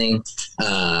it's missing,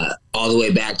 all the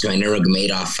way back to my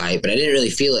Nurmagomedov fight, but I didn't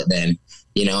really feel it then.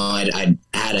 You know, I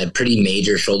had a pretty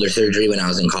major shoulder surgery when I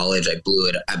was in college. I blew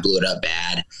it up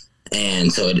bad.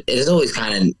 And so it has always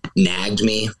kind of nagged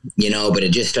me, you know, but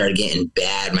it just started getting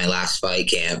bad my last fight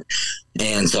camp.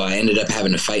 And so I ended up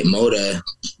having to fight Moda,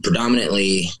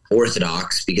 predominantly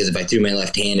orthodox, because if I threw my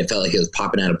left hand, it felt like it was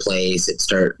popping out of place. It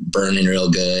started burning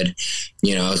real good,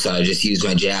 you know, so I just used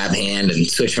my jab hand and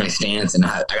switched my stance, and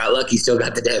I got lucky, still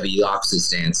got the W, opposite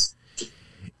stance.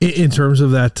 In terms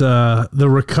of that, the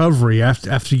recovery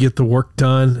after you get the work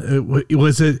done,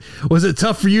 was it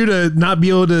tough for you to not be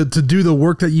able to do the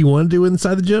work that you want to do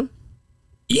inside the gym?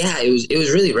 Yeah, it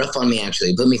was really rough on me, actually.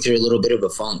 It put me through a little bit of a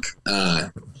funk.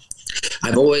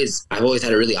 I've always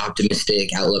had a really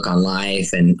optimistic outlook on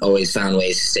life and always found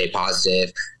ways to stay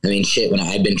positive. I mean, when I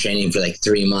had been training for like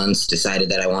 3 months, decided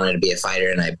that I wanted to be a fighter,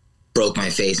 and I broke my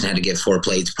face and had to get 4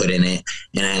 plates put in it.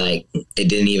 And it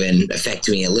didn't even affect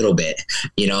me a little bit,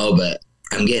 you know, but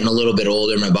I'm getting a little bit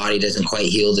older. My body doesn't quite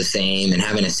heal the same, and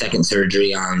having a second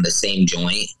surgery on the same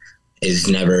joint is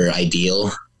never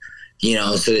ideal, you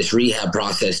know, so this rehab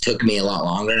process took me a lot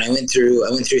longer, and I went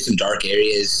through some dark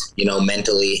areas, you know,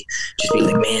 mentally, just being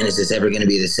like, man, is this ever going to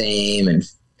be the same? And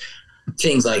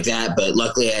things like that. But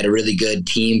luckily I had a really good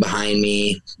team behind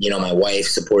me, you know, my wife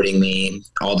supporting me,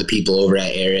 all the people over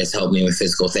at Aries helped me with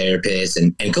physical therapists,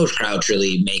 and Coach Crouch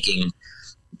really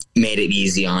made it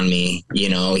easy on me. You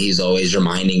know, he's always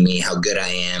reminding me how good I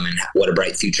am and what a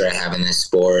bright future I have in this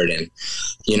sport. And,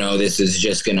 you know, this is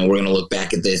we're going to look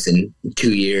back at this in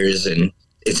 2 years and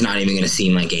it's not even going to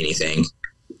seem like anything.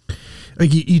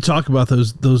 Like you talk about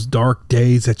those dark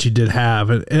days that you did have,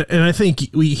 and I think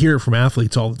we hear it from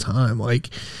athletes all the time. Like,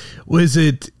 was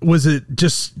it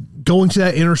just going to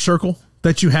that inner circle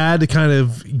that you had to kind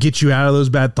of get you out of those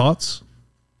bad thoughts?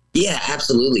 Yeah,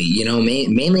 absolutely. You know,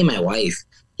 mainly my wife.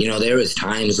 You know, there was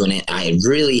times when I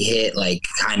really hit like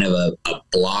kind of a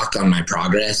block on my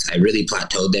progress. I really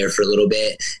plateaued there for a little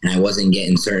bit, and I wasn't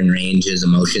getting certain ranges,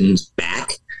 emotions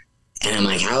back. And I'm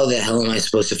like, how the hell am I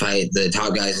supposed to fight the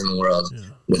top guys in the world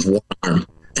with one arm?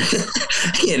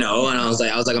 You know, and I was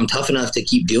like, I'm tough enough to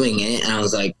keep doing it. And I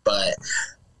was like, but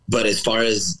as far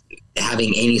as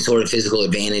having any sort of physical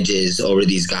advantages over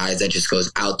these guys, that just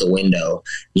goes out the window,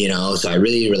 you know? So I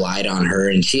really relied on her,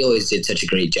 and she always did such a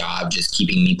great job just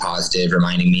keeping me positive,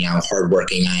 reminding me how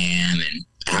hardworking I am and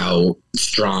how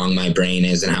strong my brain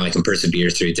is and how I can persevere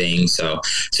through things. So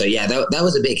yeah, that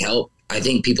was a big help. I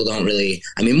think people don't really,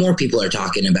 I mean, more people are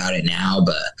talking about it now,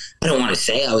 but I don't want to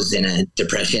say I was in a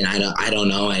depression. I don't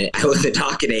know. I wasn't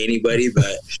talking to anybody,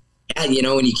 but yeah, you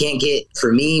know, when you can't get,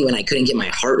 for me, when I couldn't get my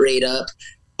heart rate up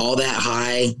all that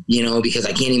high, you know, because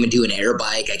I can't even do an air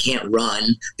bike. I can't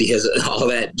run because all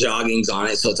that jogging's on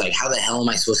it. So it's like, how the hell am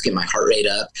I supposed to get my heart rate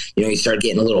up? You know, you start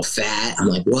getting a little fat. I'm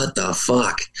like, what the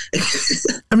fuck?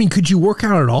 I mean, could you work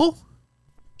out at all?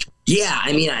 Yeah,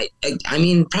 I mean, I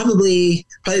mean, probably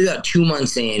about 2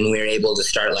 months in, we were able to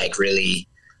start really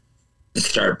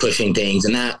start pushing things,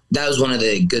 and that was one of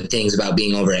the good things about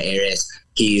being over at Aris.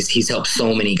 He's helped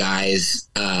so many guys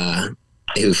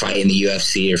who fight in the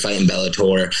UFC or fight in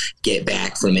Bellator get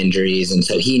back from injuries, and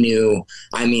so he knew.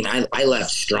 I mean, I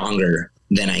left stronger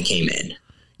than I came in.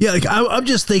 Yeah, like I'm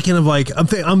just thinking of like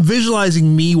I'm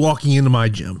visualizing me walking into my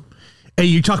gym, and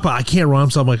you talk about I can't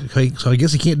run, so I'm like, okay, so I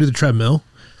guess I can't do the treadmill.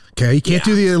 Okay, you can't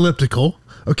do the elliptical.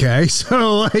 Okay,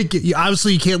 so like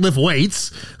obviously you can't lift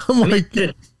weights. I'm like,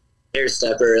 air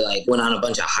stepper, like went on a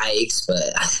bunch of hikes,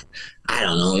 but I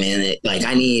don't know, man.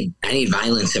 I need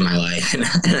violence in my life, and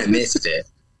I missed it.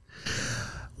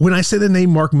 When I say the name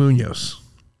Mark Munoz,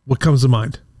 what comes to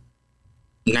mind?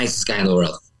 Nicest guy in the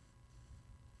world.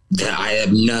 I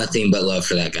have nothing but love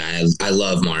for that guy. I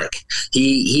love Mark.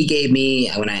 He gave me,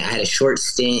 when I had a short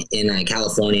stint in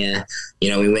California, you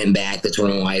know, we went back. That's where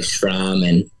my wife's from.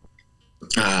 And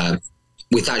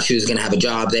we thought she was going to have a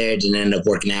job there. It didn't end up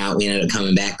working out. We ended up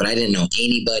coming back, but I didn't know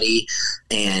anybody.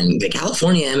 And the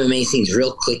California MMA scene's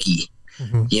real cliquey.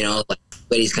 Mm-hmm. You know, like,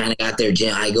 everybody's kind of got their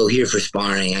gym. I go here for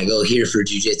sparring. I go here for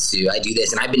jiu-jitsu. I do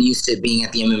this. And I've been used to being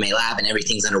at the MMA lab and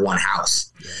everything's under one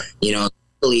house. Yeah. You know,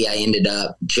 I ended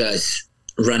up just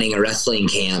running a wrestling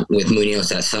camp with Munoz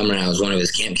that summer. I was one of his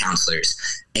camp counselors.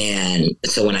 And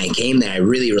so when I came there, I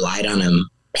really relied on him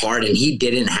hard, and he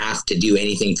didn't have to do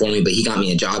anything for me, but he got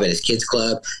me a job at his kids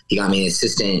club. He got me an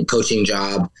assistant coaching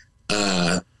job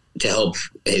to help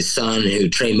his son, who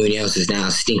Trey Munoz is now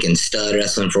a stinking stud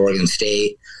wrestling for Oregon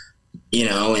State. You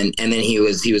know, and then he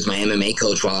was my MMA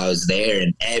coach while I was there.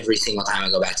 And every single time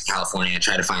I go back to California, I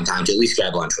try to find time to at least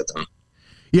grab lunch with him.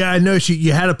 Yeah, I know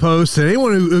you had a post, and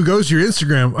anyone who goes to your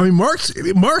Instagram, I mean,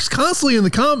 Mark's constantly in the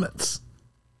comments.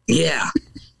 Yeah,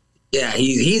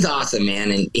 he's awesome,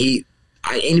 man, and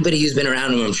anybody who's been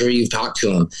around him, I'm sure you've talked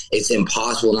to him. It's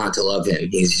impossible not to love him.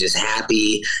 He's just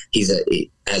happy. He's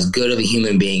as good of a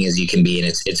human being as you can be, and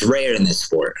it's rare in this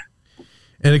sport.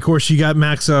 And of course, you got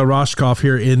Max Roshkov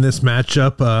here in this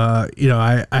matchup. You know,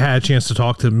 I had a chance to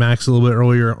talk to Max a little bit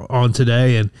earlier on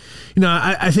today, and you know,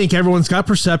 I think everyone's got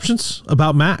perceptions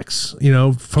about Max. You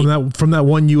know, from that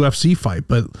one UFC fight.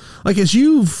 But like as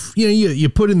you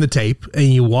put in the tape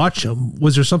and you watch him,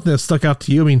 was there something that stuck out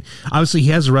to you? I mean, obviously he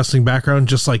has a wrestling background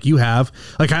just like you have.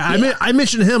 Like I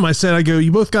mentioned him. I said,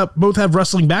 you both have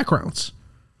wrestling backgrounds.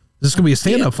 This is gonna be a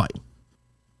stand-up fight.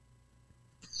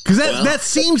 Because that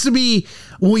seems to be,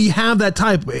 when you have that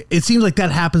type, it seems like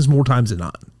that happens more times than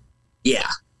not.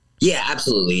 Yeah,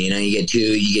 absolutely. You know, you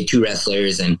get two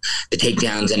wrestlers, and the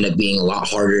takedowns end up being a lot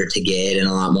harder to get and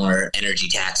a lot more energy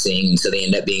taxing, and so they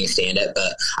end up being a stand-up.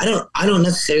 But I don't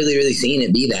necessarily really seeing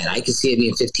it be that. I could see it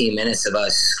being 15 minutes of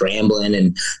us scrambling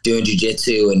and doing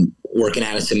jiu-jitsu and working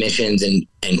out of submissions and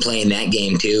playing that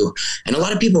game too. And a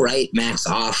lot of people write Max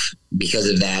off because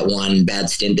of that one bad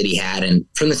stint that he had. And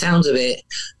from the sounds of it,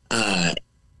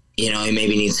 you know, he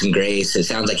maybe needs some grace. It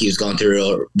sounds like he was going through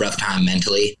a rough time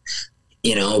mentally,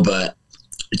 you know, but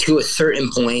to a certain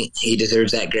point, he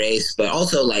deserves that grace. But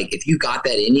also, like, if you got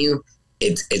that in you,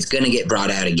 it's going to get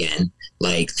brought out again.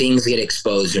 Like, things get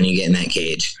exposed when you get in that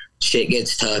cage. Shit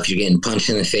gets tough. You're getting punched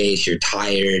in the face. You're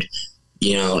tired.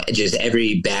 You know, just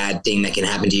every bad thing that can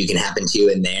happen to you can happen to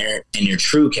you in there, and your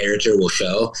true character will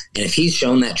show. And if he's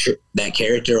shown that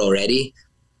character already,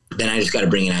 then I just got to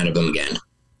bring it out of him again.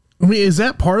 I mean, is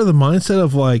that part of the mindset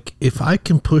of like, if I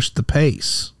can push the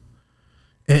pace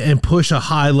and push a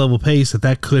high level pace,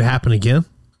 that could happen again?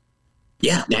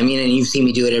 Yeah. I mean, and you've seen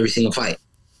me do it every single fight.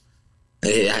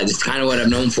 It's kind of what I'm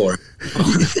known for.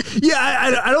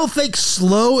 Yeah. I don't think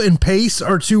slow and pace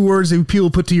are two words that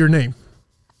people put to your name.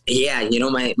 Yeah. You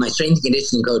know, my strength and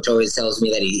conditioning coach always tells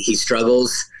me that he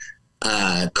struggles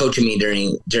coaching me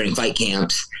during fight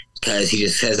camps because he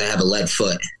just says I have a lead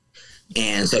foot.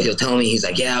 And so he'll tell me, he's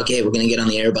like, yeah, okay, we're going to get on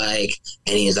the air bike.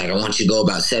 And he's like, I want you to go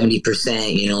about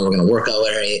 70%, you know, we're going to work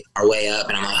our way up.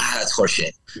 And I'm like, that's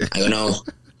horseshit. I go, no,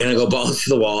 we're going to go balls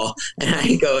to the wall. And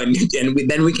I go, and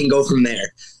then we can go from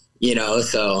there, you know?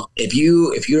 So if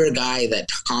you're a guy that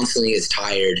constantly is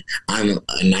tired, I'm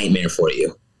a nightmare for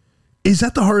you. Is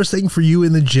that the hardest thing for you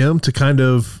in the gym, to kind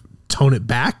of tone it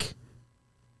back,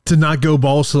 to not go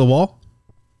balls to the wall?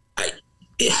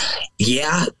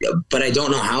 Yeah, but I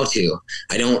don't know how to.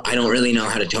 I don't really know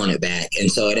how to tone it back.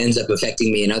 And so it ends up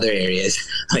affecting me in other areas.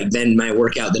 Like then my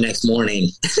workout the next morning,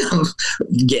 I'm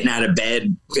getting out of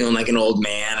bed, feeling like an old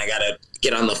man. I got to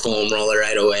get on the foam roller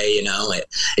right away. You know,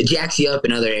 it jacks you up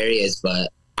in other areas,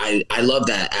 but I love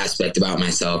that aspect about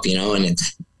myself, you know, and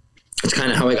it's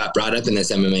kind of how I got brought up in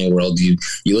this MMA world. You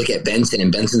look at Benson,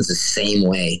 and Benson's the same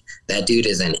way. That dude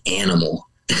is an animal.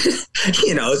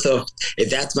 You know, so if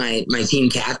that's my team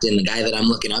captain, the guy that I'm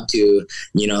looking up to,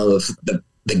 you know,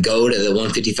 the go to the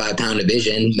 155 pound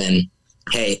division, then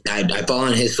hey, I follow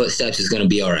in his footsteps, is going to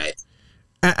be all right.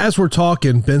 As we're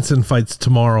talking, Benson fights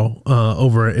tomorrow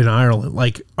over in Ireland.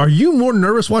 Like, are you more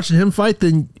nervous watching him fight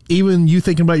than even you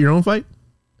thinking about your own fight?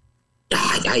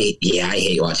 I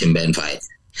hate watching Ben fight.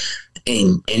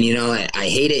 And you know, I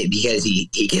hate it because he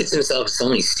gets himself in so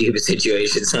many stupid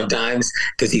situations sometimes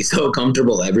because he's so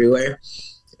comfortable everywhere.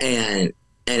 And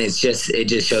it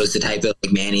just shows the type of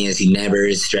like man he is. He never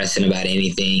is stressing about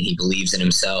anything. He believes in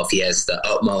himself. He has the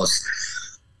utmost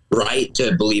right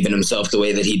to believe in himself the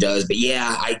way that he does. But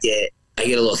yeah, I get a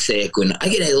little sick when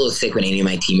any of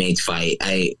my teammates fight.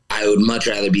 I would much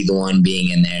rather be the one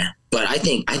being in there. But I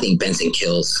think Benson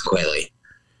kills Quayle.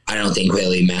 I don't think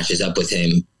Quayle matches up with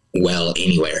him well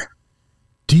anywhere.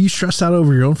 Do you stress out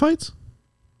over your own fights?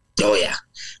 Oh yeah,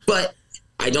 but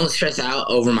I don't stress out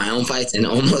over my own fights and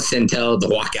almost until the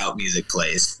walkout music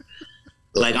plays.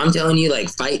 Like I'm telling you, like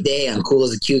fight day, I'm cool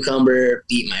as a cucumber,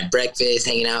 eating my breakfast,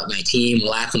 hanging out with my team,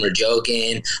 laughing, we're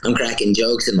joking, I'm cracking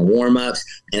jokes in the warm-ups,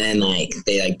 and then like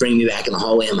they like bring me back in the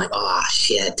hallway. I'm like, oh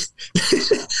shit.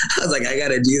 I was like, I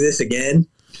gotta do this again.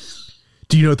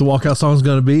 Do you know what the walkout song is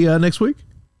going to be next week?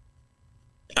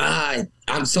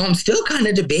 I'm still kind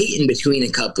of debating between a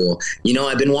couple. You know,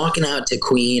 I've been walking out to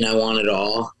Queen, I Want It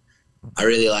All. I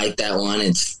really like that one.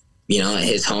 It's, you know, at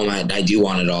his home, I do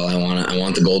want it all. I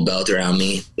want the gold belt around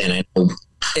me. And I know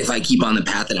if I keep on the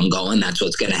path that I'm going, that's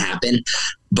what's going to happen.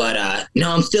 But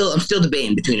no, I'm still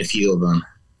debating between a few of them.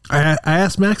 I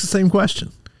asked Max the same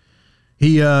question.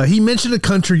 He mentioned a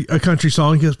country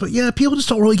song. He goes, but yeah, people just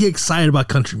don't really get excited about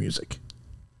country music.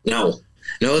 No,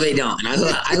 they don't. And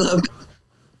I love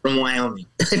from Wyoming,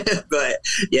 but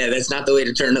yeah, that's not the way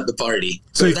to turn up the party.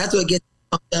 So if that's what gets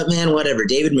fucked up, man, whatever.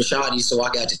 David Michaud used to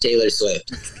walk out to Taylor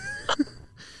Swift.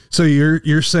 So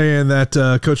you're saying that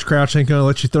Coach Crouch ain't gonna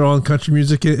let you throw on country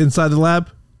music inside the lab?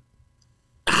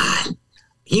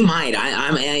 He might.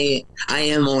 I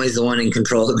am always the one in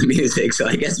control of the music, so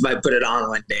I guess if I put it on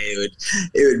one day,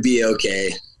 it would be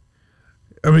okay.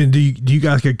 I mean, do you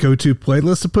guys get go-to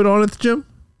playlists to put on at the gym?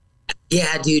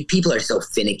 Yeah, dude, people are so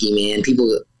finicky, man.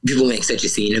 People make such a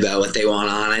scene about what they want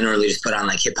on. I normally just put on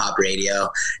like hip hop radio.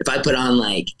 If I put on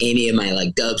like any of my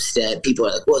like dubstep, people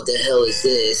are like, what the hell is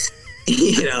this?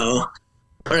 You know?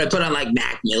 Or I put on like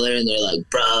Mac Miller and they're like,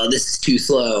 bro, this is too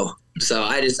slow. So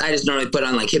I just normally put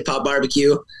on like hip hop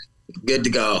barbecue. Good to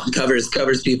go. Covers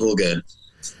people good.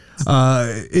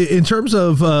 In terms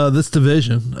of this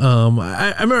division,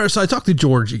 I remember, so I talked to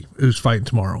Georgie, who's fighting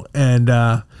tomorrow, and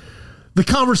the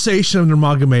conversation of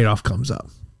Nurmagomedov comes up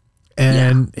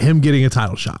and him getting a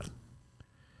title shot.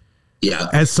 Yeah.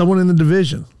 As someone in the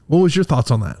division, what was your thoughts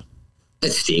on that?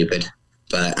 It's stupid,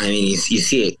 but I mean, you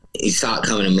see it, you saw it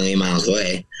coming a million miles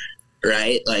away,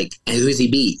 right? Like, who's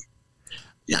he beat?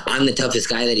 I'm the toughest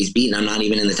guy that he's beaten. I'm not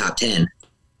even in the top 10.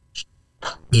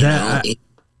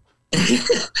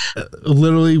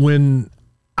 Literally, when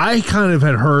I kind of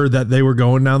had heard that they were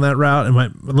going down that route,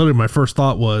 and my first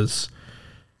thought was,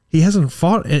 he hasn't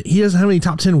fought. He doesn't have any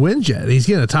top 10 wins yet. He's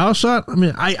getting a title shot. I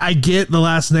mean, I get the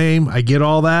last name. I get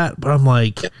all that. But I'm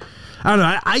like, I don't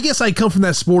know. I guess I come from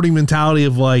that sporting mentality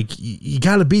of like, you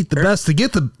got to beat the best to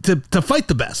get to fight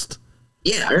the best.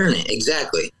 Yeah, earn it.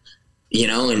 Exactly. You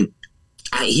know, and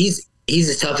he's he's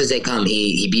as tough as they come.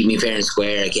 He beat me fair and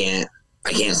square. I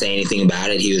can't say anything about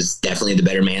it. He was definitely the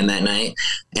better man that night.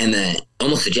 And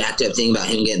almost the jacked up thing about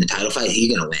him getting the title fight,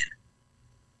 he's gonna win.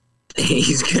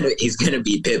 He's gonna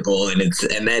beat Pitbull,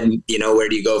 and then where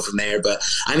do you go from there? But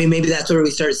I mean, maybe that's where we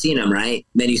start seeing him, right?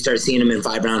 Then you start seeing him in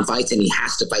 5-round fights, and he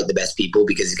has to fight the best people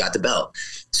because he's got the belt.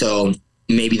 So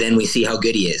maybe then we see how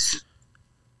good he is.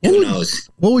 Who knows?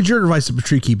 What would your advice to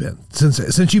Patricky been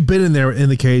since you've been in there in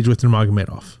the cage with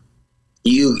Nurmagomedov?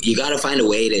 You got to find a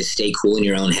way to stay cool in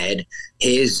your own head.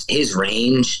 His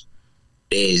range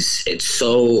it's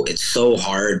so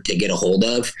hard to get a hold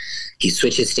of. He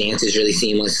switches stances really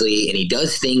seamlessly, and he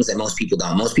does things that most people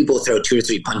don't. Most people throw 2 or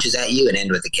 3 punches at you and end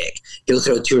with a kick. He'll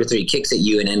throw 2 or 3 kicks at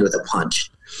you and end with a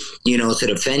punch.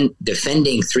 So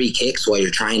defending 3 kicks while you're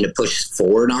trying to push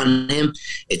forward on him,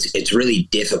 it's really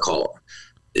difficult.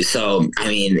 So, I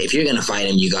mean, if you're gonna fight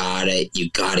him, you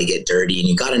gotta get dirty, and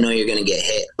you gotta know you're gonna get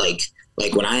hit. Like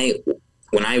when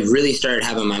I really started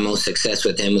having my most success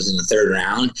with him was in the 3rd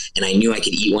round, and I knew I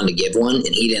could eat one to give one,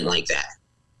 and he didn't like that.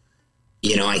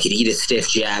 I could eat a stiff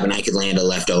jab and I could land a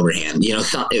left overhand. It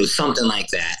was something like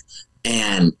that.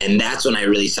 And that's when I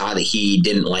really saw that he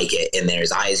didn't like it, and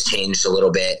his eyes changed a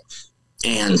little bit.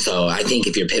 And so I think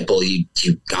if you're Pitbull, you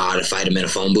got to fight him in a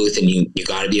phone booth, and you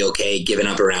got to be okay giving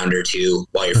up a round or 2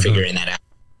 while you're figuring that out.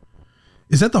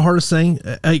 Is that the hardest thing?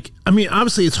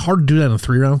 Obviously it's hard to do that in a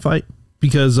 3-round fight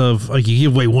because of you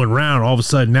give away 1 round, all of a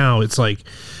sudden now it's like,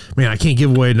 man, I can't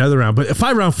give away another round. But a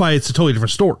 5-round fight, it's a totally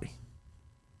different story.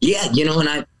 Yeah.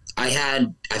 And I've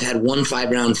had 1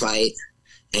 5-round fight,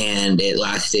 and it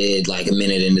lasted like a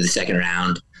minute into the 2nd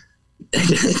round.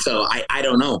 So I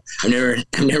don't know. I've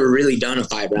never really done a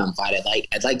 5-round fight.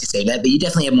 I'd like to say that, but you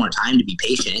definitely have more time to be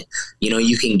patient.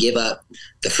 You can give up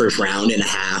the 1st round and a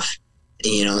half,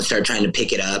 and start trying to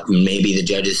pick it up, and maybe the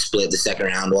judges split the 2nd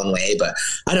round one way. But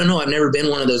I don't know. I've never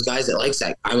been one of those guys that likes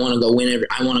that. I want to go win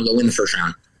I want to go win the 1st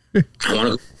round. I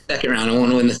want to go 2nd round. I want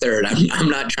to win the 3rd. I'm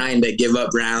not trying to give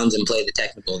up rounds and play the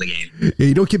technical of the game. Yeah,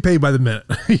 you don't get paid by the minute.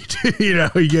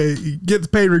 You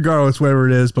get paid regardless, whatever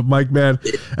it is. But Mike, man,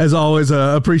 as always,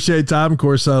 appreciate time. Of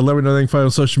course, let me know anything find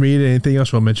on social media. Anything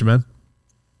else you want to mention, man?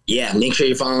 Yeah, make sure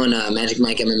you're following Magic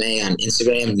Mike MMA on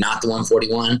Instagram, not the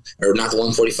 141 or not the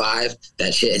 145.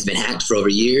 That shit has been hacked for over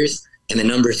years, and the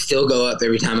numbers still go up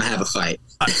every time I have a fight.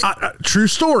 True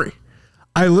story.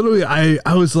 I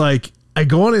was like, I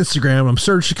go on Instagram, I'm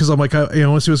searching because I'm like, I want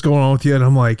to see what's going on with you. And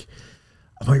I'm like,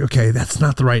 okay, that's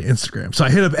not the right Instagram. So I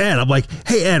hit up Ed. I'm like,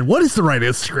 hey, Ed, what is the right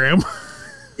Instagram?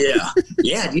 Yeah.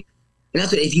 Yeah. And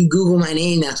that's what, if you Google my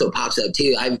name, that's what pops up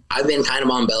too. I've been kind of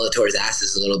on Bellator's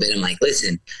asses a little bit. I'm like,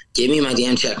 listen, give me my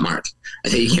damn check mark. I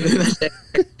say, you give me my check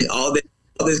mark, all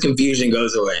this confusion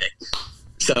goes away.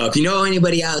 So if you know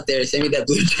anybody out there, send me that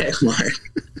blue check mark.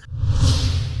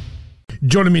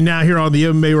 Joining me now here on the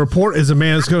MMA Report is a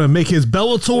man that's going to make his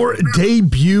Bellator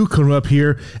debut coming up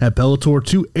here at Bellator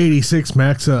 286.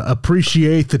 Max,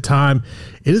 appreciate the time.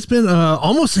 It has been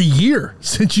almost a year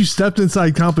since you stepped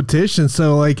inside competition.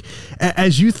 So,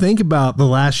 as you think about the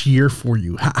last year for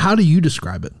you, how do you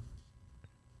describe it?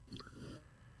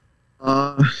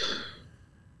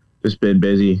 Just been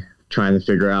busy trying to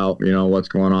figure out, what's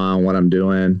going on, what I'm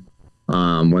doing,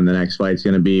 when the next fight's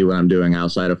going to be, what I'm doing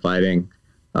outside of fighting.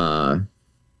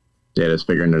 Just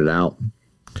figuring it out.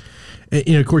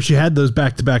 And, of course, you had those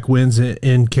back-to-back wins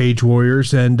in Cage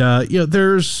Warriors, and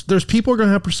there's people are going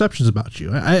to have perceptions about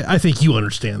you. I think you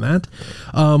understand that.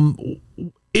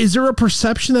 Is there a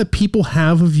perception that people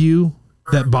have of you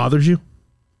that bothers you?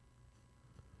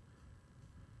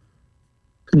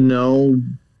 No,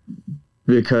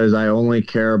 because I only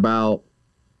care about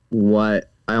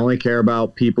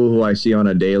people who I see on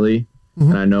a daily,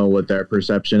 and I know what their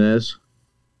perception is.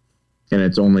 And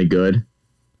it's only good.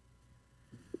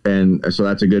 And so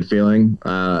that's a good feeling.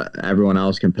 Everyone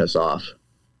else can piss off.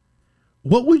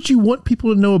 What would you want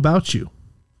people to know about you?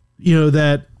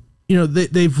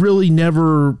 They've really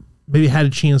never maybe had a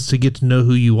chance to get to know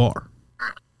who you are.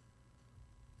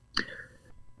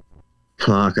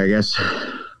 Fuck, I guess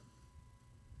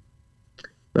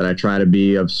that I try to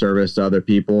be of service to other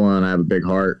people, and I have a big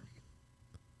heart.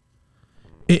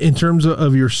 In terms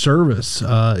of your service,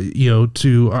 are you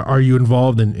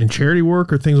involved in charity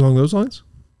work or things along those lines?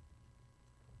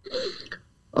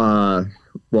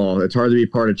 Well, it's hard to be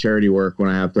part of charity work when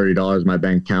I have $30 in my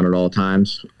bank account at all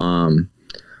times.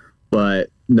 But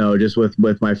no, just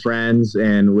with my friends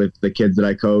and with the kids that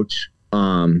I coach,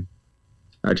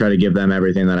 I try to give them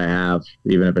everything that I have,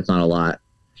 even if it's not a lot.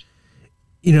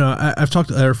 I've talked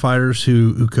to other fighters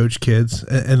who coach kids,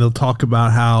 and they'll talk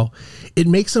about how it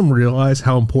makes them realize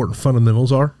how important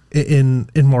fundamentals are in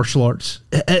martial arts.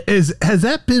 Has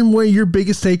that been one of your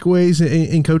biggest takeaways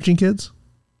in coaching kids?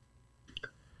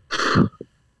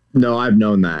 No, I've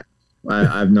known that.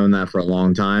 I've known that for a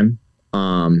long time.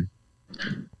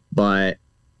 But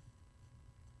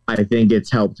I think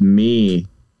it's helped me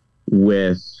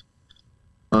with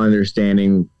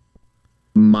understanding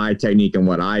my technique and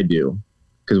what I do.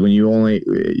 Because when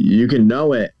you can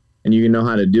know it and you can know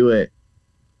how to do it,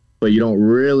 but you don't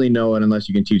really know it unless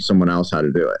you can teach someone else how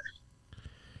to do it.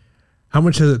 How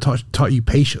much has it taught you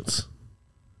patience?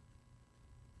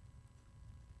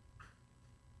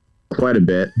 Quite a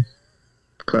bit.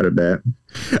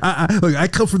 I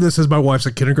come from this as my wife's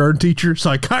a kindergarten teacher,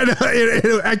 so I kind of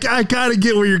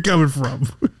get where you're coming from.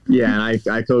 Yeah, and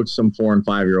I coach some 4 and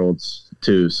 5 year olds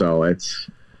too, so it's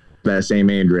that same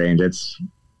age range.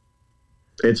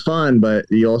 It's fun, but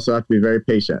you also have to be very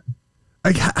patient.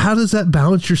 Like, how does that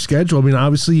balance your schedule? I mean,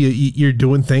 obviously you're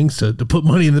doing things to put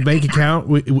money in the bank account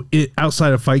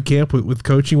outside of fight camp with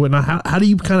coaching and whatnot. How do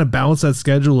you kind of balance that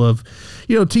schedule of,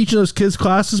 teaching those kids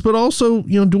classes, but also,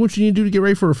 doing what you need to do to get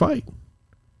ready for a fight?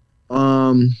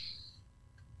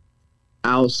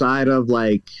 Outside of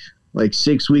like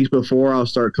 6 weeks before, I'll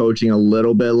start coaching a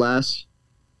little bit less,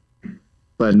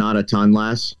 but not a ton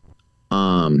less.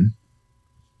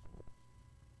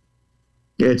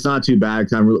 It's not too bad.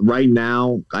 Right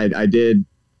now, I did,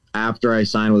 after I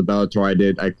signed with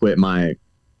Bellator, I quit my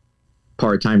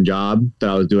part-time job that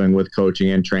I was doing with coaching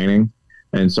and training.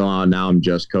 And so now I'm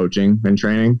just coaching and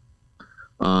training.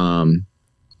 So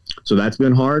that's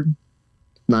been hard.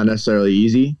 Not necessarily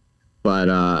easy,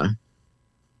 but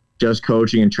just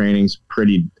coaching and training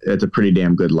it's a pretty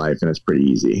damn good life, and it's pretty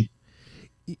easy.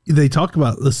 They talk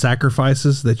about the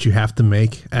sacrifices that you have to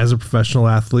make as a professional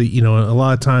athlete. A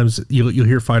lot of times you'll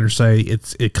hear fighters say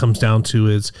it comes down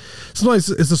to sometimes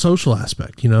it's a social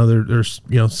aspect. There's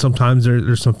sometimes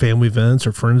there's some family events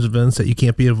or friends events that you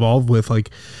can't be involved with. Like,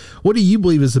 what do you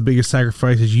believe is the biggest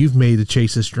sacrifices you've made to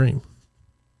chase this dream?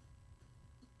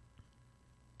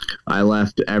 I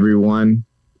left everyone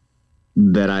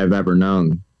that I've ever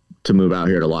known to move out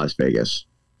here to Las Vegas.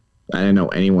 I didn't know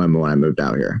anyone when I moved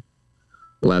out here.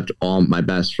 Left all my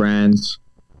best friends,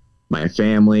 my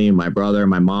family, my brother,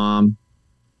 my mom,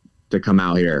 to come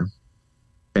out here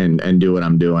and do what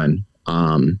I'm doing.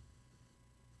 Other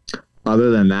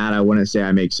than that, I wouldn't say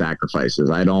I make sacrifices.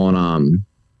 I don't, I'm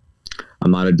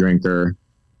not a drinker.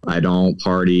 I don't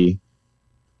party.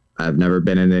 I've never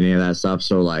been into any of that stuff.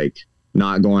 So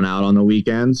not going out on the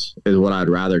weekends is what I'd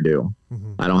rather do.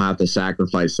 Mm-hmm. I don't have to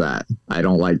sacrifice that. I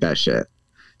don't like that shit.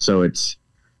 So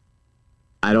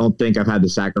I don't think I've had to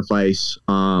sacrifice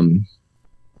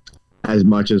as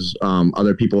much as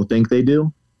other people think they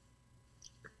do.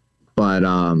 But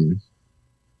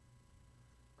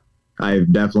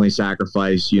I've definitely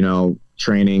sacrificed,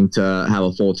 training to have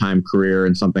a full-time career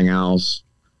and something else,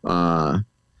 and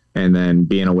then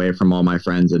being away from all my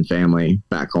friends and family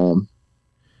back home.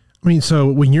 I mean,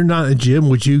 so when you're not in a gym,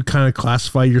 would you kind of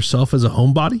classify yourself as a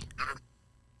homebody?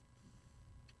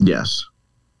 Yes.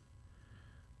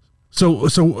 So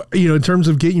in terms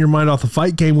of getting your mind off the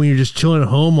fight game when you're just chilling at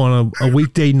home on a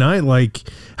weekday night,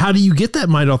 how do you get that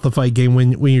mind off the fight game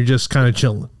when you're just kind of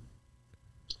chilling?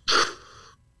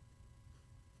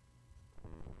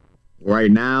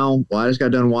 Right now, I just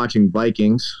got done watching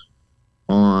Vikings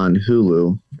on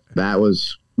Hulu. That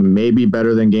was maybe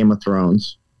better than Game of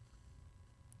Thrones.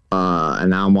 And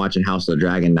now I'm watching House of the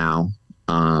Dragon now.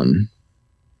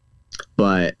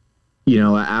 But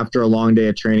after a long day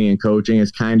of training and coaching,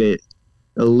 it's kind of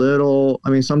a little,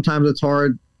 sometimes it's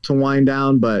hard to wind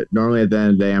down, but normally at the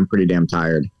end of the day, I'm pretty damn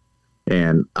tired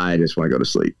and I just want to go to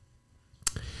sleep.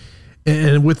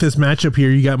 And with this matchup here,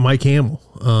 you got Mike Hamill.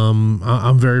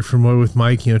 I'm very familiar with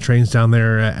Mike, trains down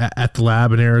there at the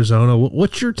lab in Arizona.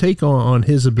 What's your take on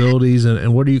his abilities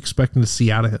and what are you expecting to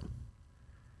see out of him?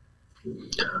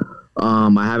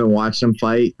 I haven't watched him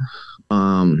fight.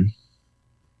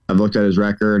 I've looked at his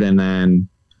record, and then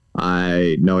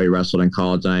I know he wrestled in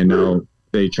college, and I know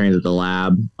that he trains at the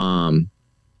lab.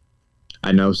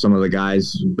 I know some of the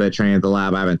guys that train at the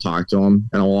lab. I haven't talked to them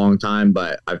in a long time,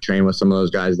 but I've trained with some of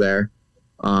those guys there.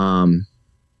 I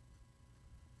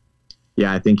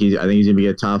think he's gonna be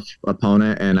a tough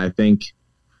opponent, and I think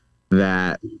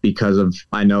that because of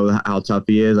I know how tough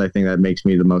he is, I think that makes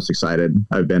me the most excited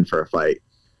I've been for a fight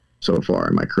so far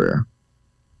in my career.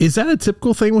 Is that a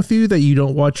typical thing with you that you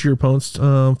don't watch your opponent's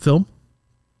film?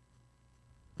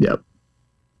 Yep.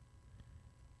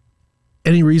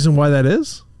 Any reason why that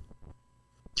is?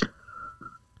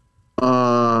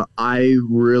 I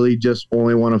really just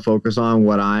only want to focus on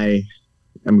what I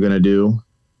am going to do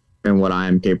and what I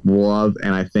am capable of.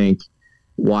 And I think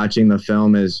watching the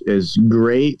film is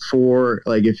great for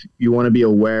like if you want to be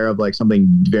aware of like something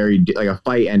very like a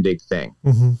fight ending thing.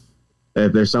 Mm-hmm.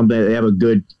 If there's something they have a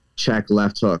good check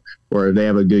left hook or they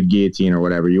have a good guillotine or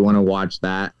whatever, you want to watch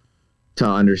that to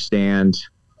understand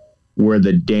where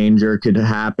the danger could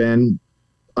happen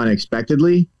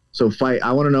unexpectedly. So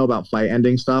I want to know about fight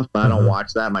ending stuff, but I don't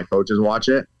watch that. My coaches watch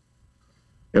it.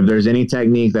 If there's any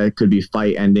technique that could be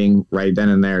fight ending right then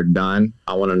and there done,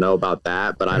 I want to know about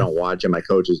that, but I don't watch it. My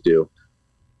coaches do.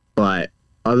 But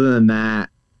other than that,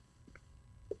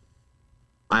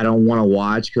 I don't want to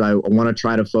watch because I want to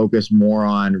try to focus more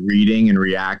on reading and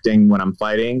reacting when I'm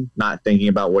fighting, not thinking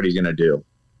about what he's going to do.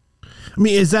 I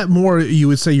mean, is that more, you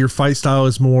would say your fight style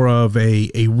is more of a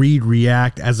read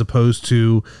react as opposed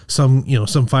to some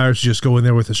fighters just go in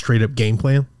there with a straight up game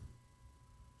plan?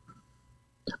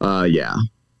 Yeah.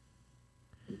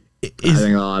 I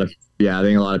think a lot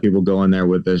of people go in there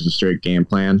with there's a straight game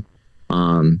plan.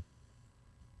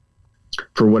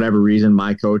 For whatever reason,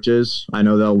 my coaches, I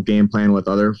know they'll game plan with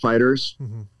other fighters.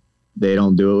 Mm-hmm. They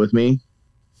don't do it with me.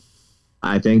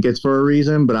 I think it's for a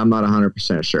reason, but I'm not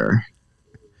 100% sure.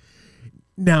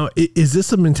 Now, is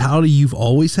this a mentality you've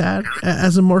always had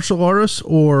as a martial artist,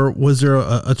 or was there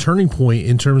a turning point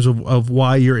in terms of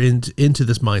why you're into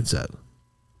this mindset?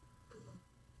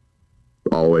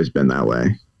 Always been that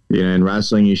way. In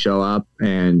wrestling, you show up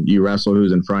and you wrestle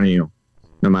who's in front of you,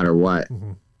 no matter what.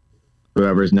 Mm-hmm.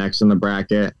 Whoever's next in the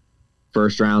bracket,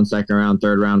 first round, second round,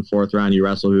 third round, fourth round, you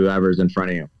wrestle whoever's in front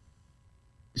of you.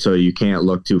 So you can't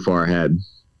look too far ahead.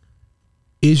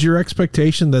 Is your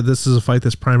expectation that this is a fight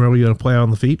that's primarily going to play out on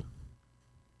the feet?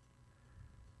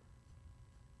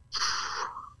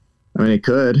 I mean, it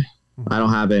could. I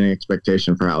don't have any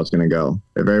expectation for how it's going to go.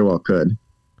 It very well could.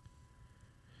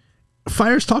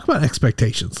 Fighters talk about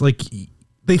expectations. Like,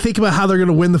 they think about how they're going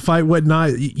to win the fight,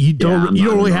 whatnot. You don't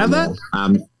really have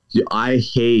that? I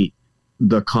hate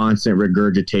the constant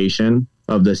regurgitation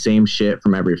of the same shit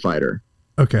from every fighter.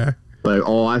 Okay. Like,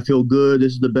 oh, I feel good.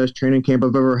 This is the best training camp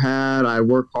I've ever had. I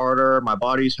work harder. My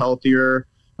body's healthier.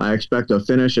 I expect a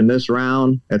finish in this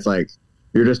round. It's like,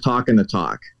 you're just talking the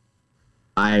talk.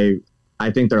 I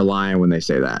think they're lying when they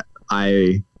say that.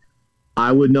 I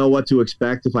would know what to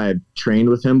expect if I had trained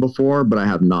with him before, but I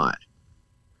have not.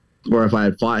 Or if I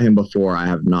had fought him before, I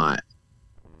have not.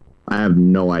 I have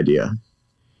no idea.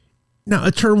 Now,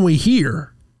 a term we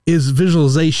hear is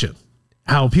visualization.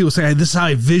 How people say, hey, this is how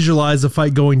I visualize the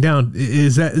fight going down.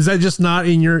 Is that just not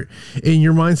in your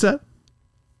mindset?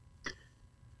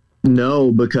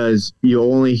 No, because you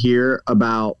only hear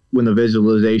about when the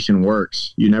visualization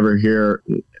works. You never hear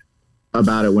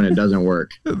about it when it doesn't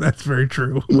work. That's very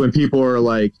true. When people are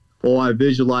like, oh, I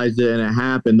visualized it and it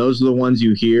happened, those are the ones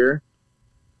you hear.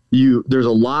 There's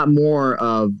a lot more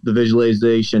of the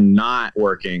visualization not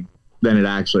working than it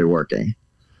actually working.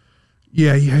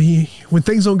 Yeah. When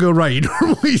things don't go right, you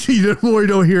normally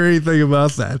don't hear anything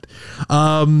about that.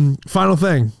 Final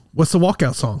thing. What's the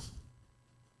walkout song?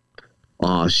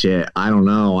 Oh, shit. I don't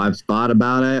know. I've thought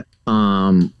about it.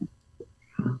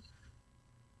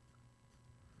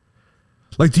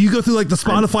 Like, do you go through like the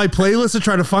Spotify playlist to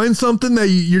try to find something that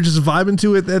you're just vibing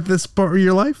to at this part of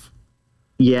your life?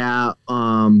 Yeah.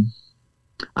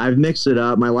 I've mixed it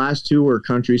up. My last two were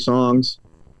country songs.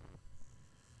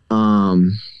 Because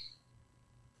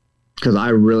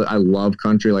I love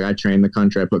country. Like, I train the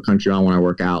country. I put country on when I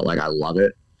work out. Like, I love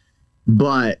it.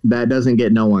 But that doesn't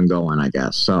get no one going, I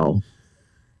guess. So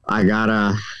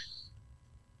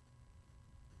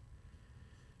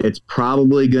it's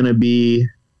probably going to be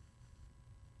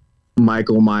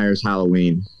Michael Myers'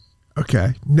 Halloween.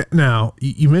 Okay. Now,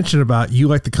 you mentioned about you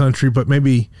like the country, but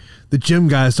maybe the gym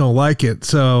guys don't like it.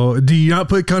 So do you not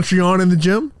put country on in the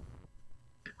gym?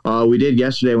 We did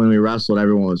yesterday when we wrestled.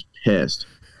 Everyone was pissed.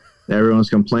 Everyone was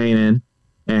complaining.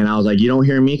 And I was like, you don't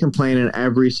hear me complaining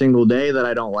every single day that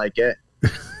I don't like it.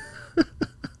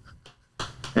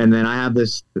 And then I have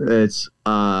this, it's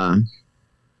not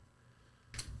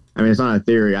a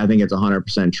theory. I think it's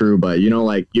 100% true, but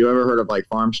like, you ever heard of like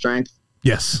farm strength?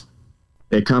 Yes.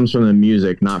 It comes from the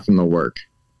music, not from the work.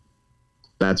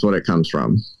 That's what it comes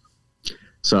from.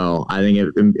 So I think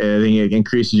it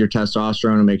increases your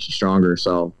testosterone and makes you stronger.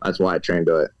 So that's why I train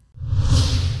to it.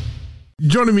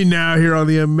 Joining me now here on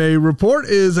the MMA Report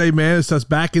is a man that's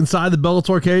back inside the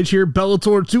Bellator cage here,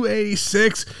 Bellator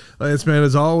 286. Lance, man,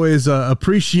 as always,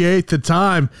 appreciate the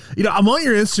time. I'm on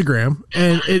your Instagram,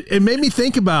 and it made me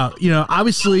think about,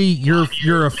 obviously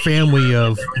you're a family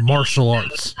of martial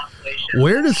arts.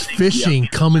 Where does fishing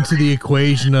come into the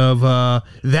equation of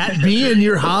that being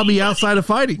your hobby outside of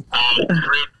fighting?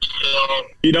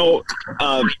 You know,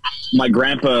 my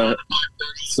grandpa,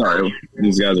 sorry,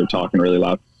 these guys are talking really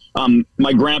loud.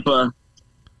 My grandpa,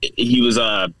 he was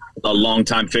a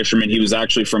longtime fisherman. He was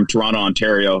actually from Toronto,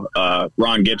 Ontario.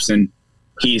 Ron Gibson,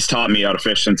 he's taught me how to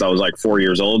fish since I was like 4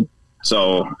 years old.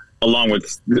 So along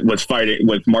with fighting,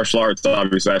 with martial arts,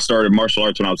 obviously I started martial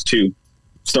arts when I was 2,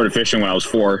 started fishing when I was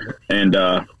 4. And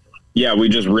yeah, we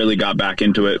just really got back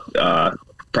into it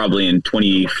probably in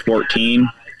 2014.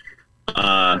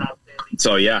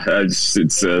 So yeah,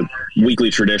 it's a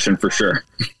weekly tradition for sure.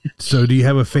 So do you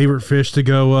have a favorite fish to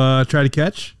go try to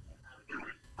catch?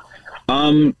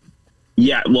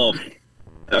 Yeah, well,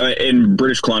 in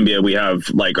British Columbia, we have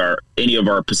like any of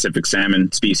our Pacific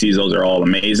salmon species. Those are all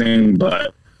amazing,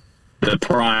 but the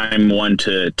prime one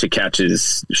to catch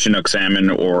is Chinook salmon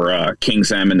or king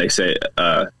salmon. They say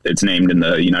it's named in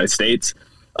the United States.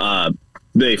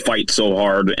 They fight so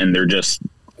hard, and they're just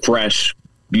fresh,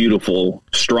 beautiful,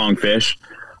 strong fish.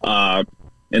 And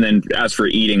then as for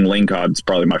eating, lingcod's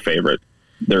probably my favorite.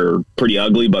 They're pretty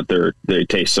ugly, but they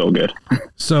taste so good.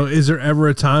 So is there ever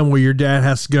a time where your dad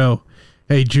has to go,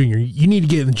 hey, Junior, you need to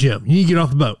get in the gym. You need to get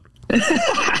off the boat.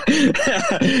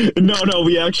 No,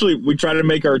 we try to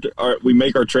make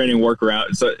our training work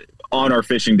around. So on our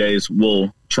fishing days,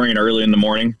 we'll train early in the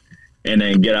morning and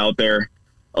then get out there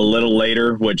a little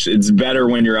later, which it's better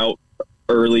when you're out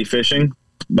early fishing,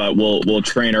 but we'll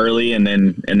train early and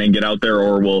then get out there,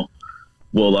 or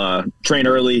we'll train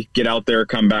early, get out there,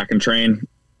 come back and train,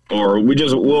 or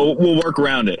we'll work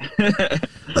around it.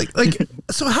 like,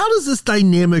 so how does this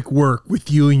dynamic work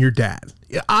with you and your dad?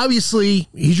 Obviously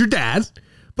he's your dad,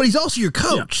 but he's also your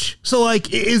coach. Yeah. So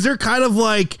like, is there kind of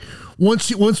like, once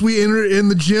we enter in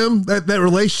the gym, that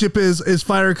relationship is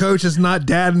fighter coach, is not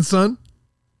dad and son?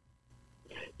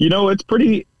 You know, it's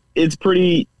pretty,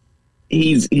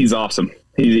 he's awesome.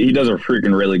 He does a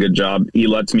freaking really good job. He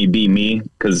lets me be me,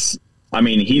 because I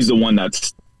mean, he's the one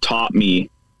that's taught me.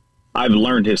 I've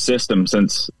learned his system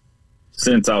since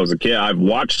I was a kid. I've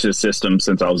watched his system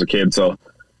since I was a kid. So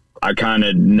I kind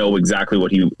of know exactly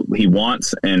what he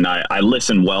wants, and I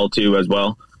listen well too as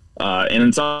well. And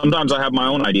then sometimes I have my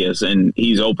own ideas, and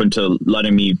he's open to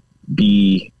letting me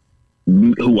be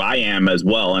who I am as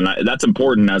well. And that's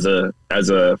important as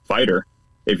a fighter.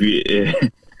 If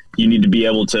you need to be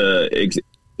able to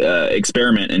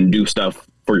experiment and do stuff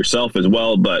for yourself as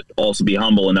well, but also be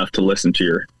humble enough to listen to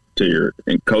your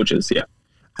coaches. Yeah.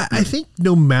 I think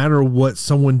no matter what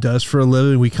someone does for a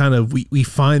living, we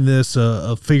find this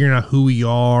of figuring out who we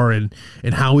are and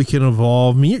how we can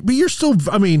evolve. I mean, but you're still,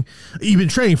 I mean, you've been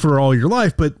training for all your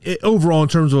life, but overall in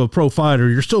terms of a pro fighter,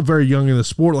 you're still very young in the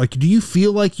sport. Like, do you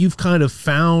feel like you've kind of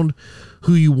found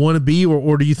who you want to be,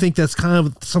 or do you think that's kind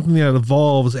of something that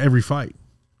evolves every fight?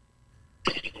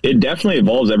 It definitely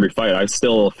evolves every fight. I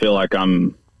still feel like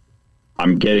I'm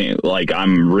getting, like,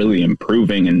 I'm really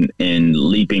improving and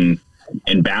leaping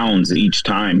in bounds each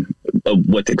time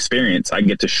with experience. I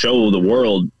get to show the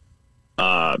world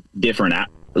different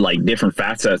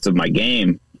facets of my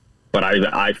game, but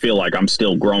I feel like I'm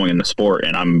still growing in the sport,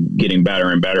 and I'm getting better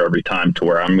and better every time, to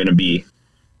where I'm going to be,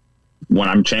 when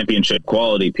I'm championship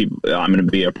quality, I'm going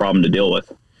to be a problem to deal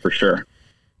with for sure.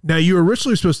 Now, you were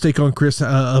originally supposed to take on Chris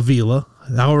Avila.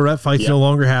 However, that fight's no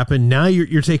longer happened. Now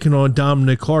you're taking on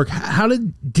Dominic Clark. How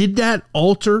did that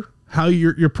alter how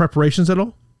your preparations at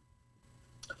all?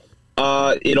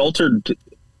 It altered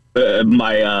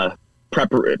my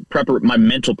my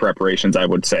mental preparations, I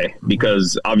would say,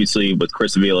 because obviously with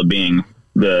Chris Avila being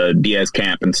the Diaz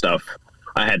camp and stuff,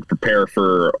 I had to prepare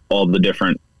for all the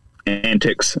different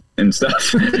antics and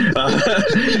stuff.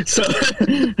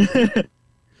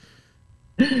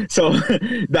 So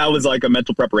that was like a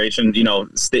mental preparation, you know,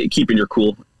 keeping your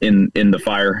cool in the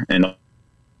fire and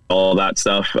all that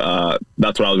stuff.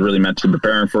 That's what I was really mentally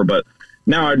preparing for. But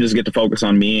now I just get to focus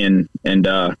on me and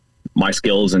my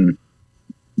skills. And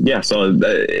yeah, so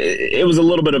it was a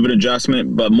little bit of an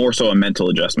adjustment, but more so a mental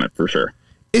adjustment for sure.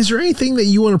 Is there anything that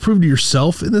you want to prove to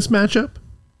yourself in this matchup?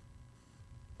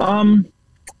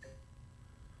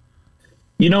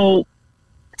 You know,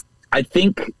 I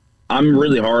think I'm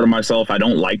really hard on myself. I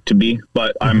don't like to be,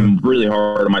 but I'm really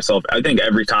hard on myself. I think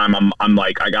every time I'm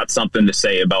like, I got something to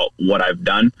say about what I've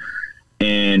done.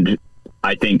 And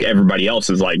I think everybody else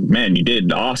is like, man, you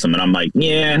did awesome. And I'm like,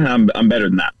 yeah, I'm better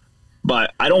than that.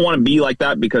 But I don't want to be like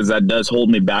that, because that does hold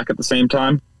me back at the same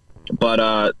time.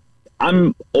 But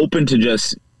I'm open to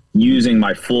just using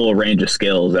my full range of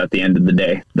skills at the end of the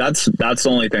day. That's the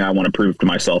only thing I want to prove to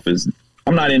myself is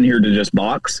I'm not in here to just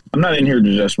box. I'm not in here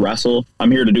to just wrestle.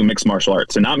 I'm here to do mixed martial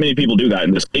arts. And not many people do that.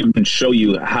 And this game can show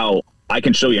you how I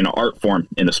can show you an art form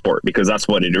in the sport, because that's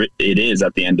what it is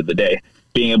at the end of the day.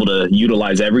 being able to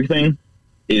utilize everything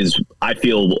is, I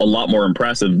feel, a lot more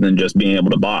impressive than just being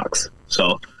able to box.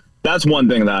 So that's one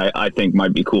thing that I think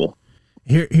might be cool.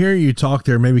 Hearing you talk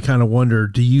there made me kind of wonder,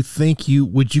 do you think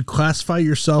would you classify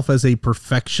yourself as a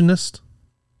perfectionist?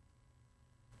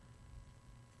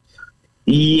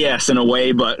 Yes, in a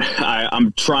way, but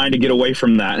I'm trying to get away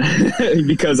from that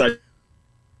because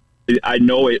I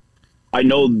know it. I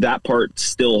know that part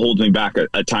still holds me back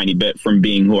a tiny bit from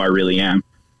being who I really am.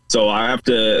 So I have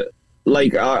to,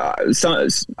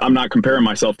 I'm not comparing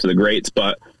myself to the greats,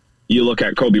 but you look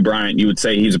at Kobe Bryant, you would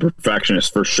say he's a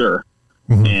perfectionist for sure.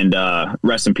 Mm-hmm. And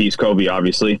rest in peace, Kobe,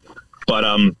 obviously. But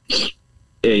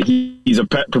he's a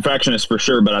perfectionist for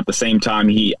sure. But at the same time,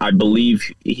 I believe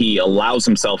he allows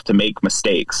himself to make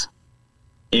mistakes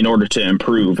in order to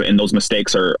improve. And those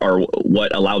mistakes are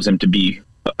what allows him to be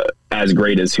as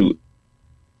great as who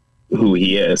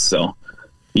he is. So,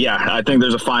 yeah, I think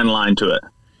there's a fine line to it.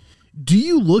 Do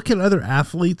you look at other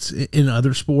athletes in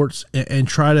other sports and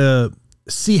try to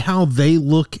see how they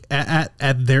look at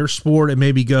their sport and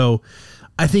maybe go,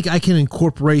 I think I can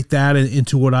incorporate that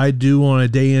into what I do on a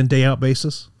day in, day out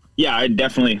basis? Yeah, I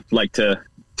definitely like to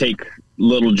take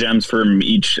little gems from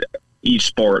each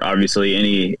sport. Obviously,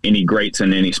 any greats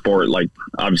in any sport, like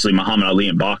obviously Muhammad Ali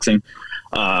in boxing.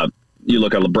 You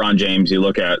look at LeBron James, you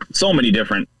look at so many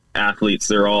different athletes.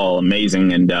 They're all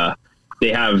amazing, and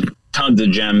they have tons of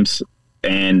gems,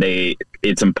 and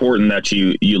it's important that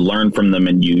you learn from them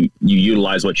and you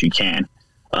utilize what you can.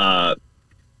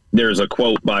 There's a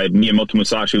quote by Miyamoto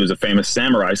Musashi, who was a famous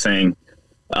samurai, saying,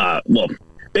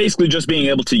 basically just being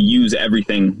able to use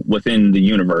everything within the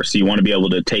universe. You want to be able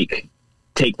to take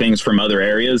things from other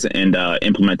areas and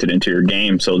implement it into your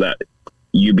game so that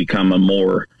you become a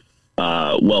more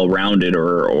well-rounded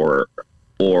or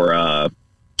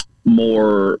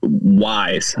more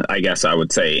wise, I guess I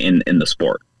would say, in the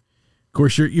sport. Of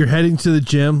course, you're heading to the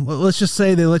gym. Let's just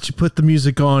say they let you put the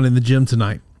music on in the gym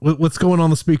tonight. What's going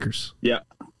on the speakers? Yeah.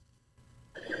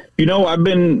 I've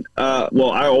been,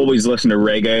 I always listen to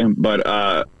reggae, but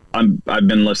I've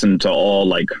been listening to all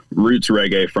like roots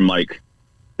reggae from like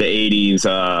the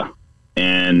 80s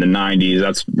and the 90s.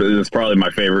 That's probably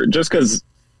my favorite, just because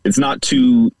it's not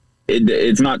too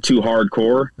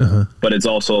hardcore, but it's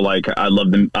also like I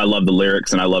love the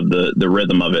lyrics and I love the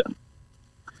rhythm of it.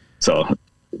 So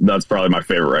that's probably my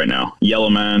favorite right now.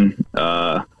 Yellow Man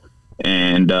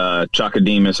and Chaka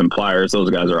Demus and Pliers.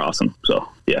 Those guys are awesome. So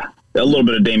yeah. A little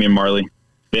bit of Damian Marley,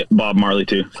 Bob Marley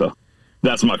too. So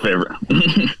that's my favorite.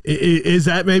 Is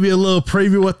that maybe a little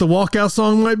preview what the walkout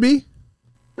song might be?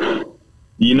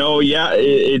 Yeah,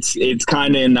 it's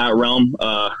kind of in that realm.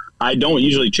 I don't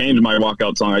usually change my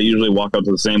walkout song. I usually walk out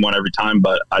to the same one every time,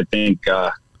 but I think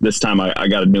this time I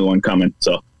got a new one coming.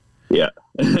 So yeah.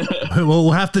 Well,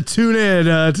 we'll have to tune in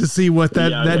to see what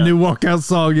that new walkout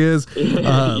song is.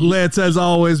 Lance, as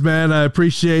always, man, I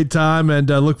appreciate time and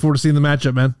look forward to seeing the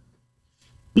matchup, man.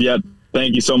 Yeah,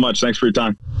 thank you so much. Thanks for your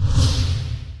time.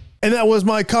 And that was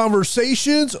my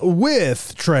conversations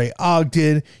with Trey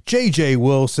Ogden, JJ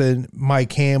Wilson,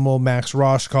 Mike Hamill, Max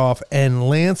Roscoff, and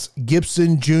Lance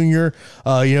Gibson Jr.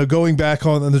 Going back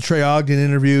on the Trey Ogden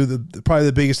interview, probably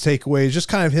the biggest takeaway is just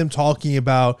kind of him talking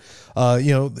about,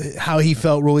 how he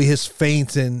felt really his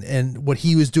feints and what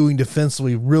he was doing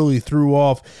defensively really threw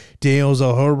off Daniel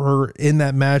Zellhuber in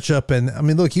that matchup. And I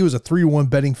mean, look, he was a 3-1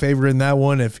 betting favorite in that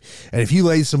one. If you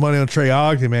laid some money on Trey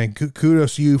Ogden, man,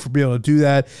 kudos to you for being able to do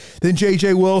that. Then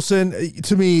JJ Wilson,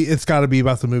 to me, it's got to be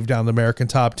about the move down the American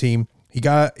Top Team. He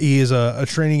is a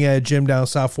training at a gym down in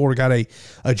South Florida, got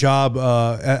a job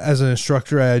as an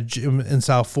instructor at a gym in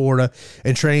South Florida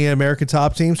and training at American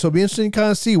Top Team. So it'll be interesting to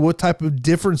kind of see what type of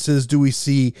differences do we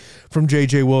see from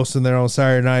JJ Wilson there on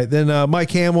Saturday night. Then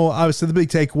Mike Hamill, obviously the big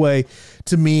takeaway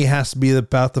to me has to be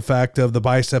about the fact of the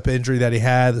bicep injury that he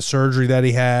had, the surgery that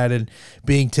he had, and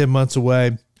being 10 months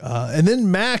away. And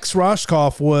then Max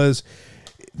Roscoff was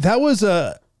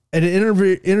an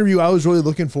interview I was really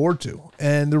looking forward to.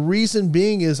 And the reason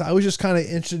being is I was just kind of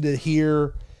interested to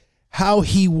hear how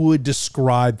he would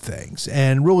describe things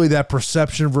and really that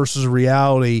perception versus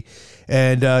reality.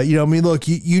 And, look,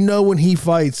 when he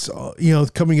fights,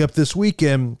 coming up this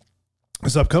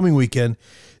upcoming weekend,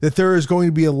 that there is going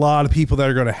to be a lot of people that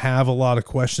are going to have a lot of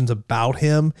questions about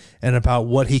him and about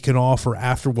what he can offer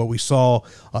after what we saw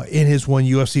in his one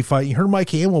UFC fight. You heard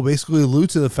Mike Hamill basically allude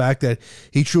to the fact that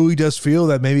he truly does feel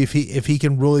that maybe if he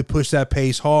can really push that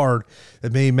pace hard,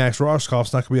 that maybe Max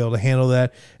Roscoff's not going to be able to handle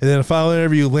that. And then a final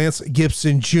interview, Lance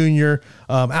Gibson Jr.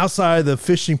 Outside of the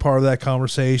fishing part of that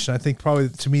conversation, I think probably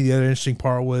to me the other interesting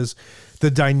part was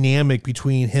the dynamic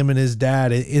between him and his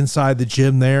dad inside the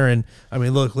gym there. And I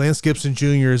mean, look, Lance Gibson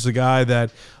Jr. is a guy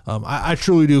that I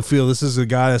truly do feel this is a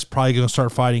guy that's probably going to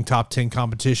start fighting top 10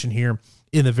 competition here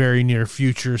in the very near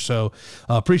future. So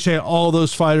appreciate all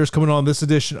those fighters coming on this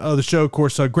edition of the show. Of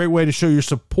course, a great way to show your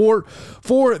support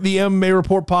for the MMA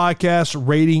Report podcast,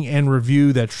 rating and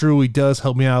review. That truly does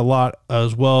help me out a lot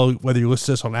as well, whether you listen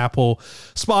to this on Apple,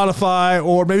 Spotify,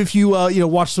 or maybe if you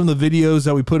watch some of the videos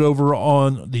that we put over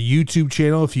on the YouTube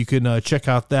channel, if you can check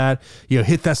out that,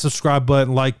 hit that subscribe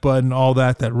button, like button, all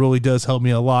that. That really does help me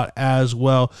a lot as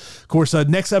well. Of course,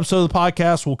 next episode of the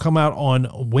podcast will come out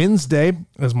on Wednesday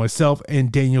as myself and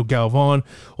Daniel Galvan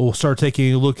will start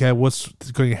taking a look at what's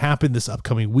going to happen this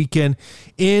upcoming weekend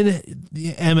in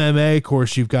the MMA. Of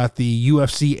course, you've got the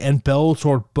UFC and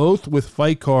Bellator, both with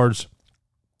fight cards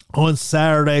on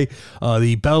Saturday.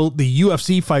 The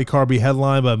UFC fight card will be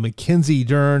headlined by Mackenzie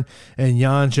Dern and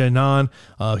Yan Jianan.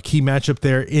 Key matchup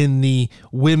there in the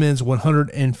women's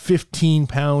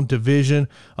 115-pound division.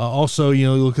 Also,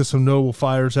 look at some notable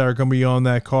fighters that are going to be on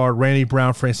that card. Randy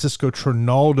Brown, Francisco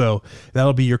Trinaldo.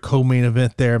 That'll be your co-main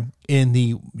event there in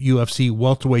the UFC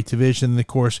welterweight division. And of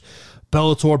course,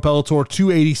 Bellator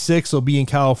 286 will be in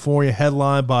California,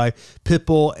 headlined by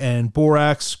Pitbull and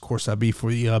Borax. Of course, that'd be for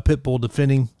the Pitbull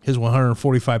defending his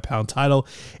 145-pound title.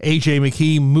 AJ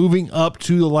McKee moving up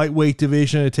to the lightweight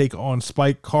division to take on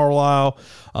Spike Carlisle.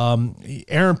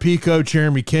 Aaron Pico,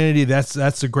 Jeremy Kennedy, that's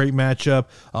a great matchup.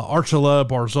 Archuleta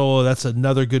Barzola, that's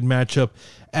another good matchup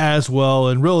as well.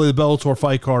 And really, the Bellator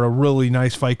fight card, a really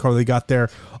nice fight card they got there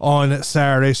on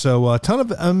Saturday. So a ton of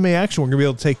MMA action we're going to be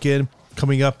able to take in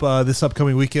coming up this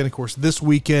upcoming weekend. Of course, this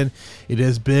weekend it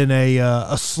has been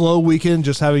a slow weekend,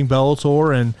 just having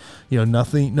Bellator and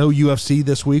no UFC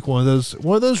this week. One of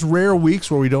those rare weeks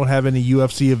where we don't have any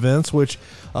UFC events, which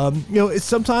it's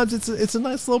sometimes it's a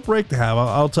nice little break to have.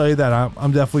 I'll tell you that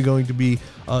I'm definitely going to be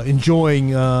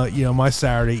enjoying my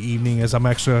Saturday evening as I'm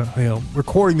actually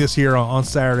recording this here on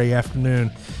Saturday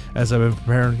afternoon, as I've been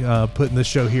preparing, putting this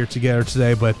show here together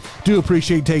today. But do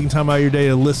appreciate taking time out of your day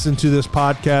to listen to this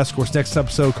podcast. Of course, next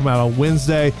episode will come out on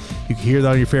Wednesday. You can hear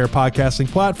that on your favorite podcasting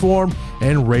platform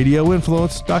and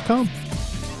radioinfluence.com.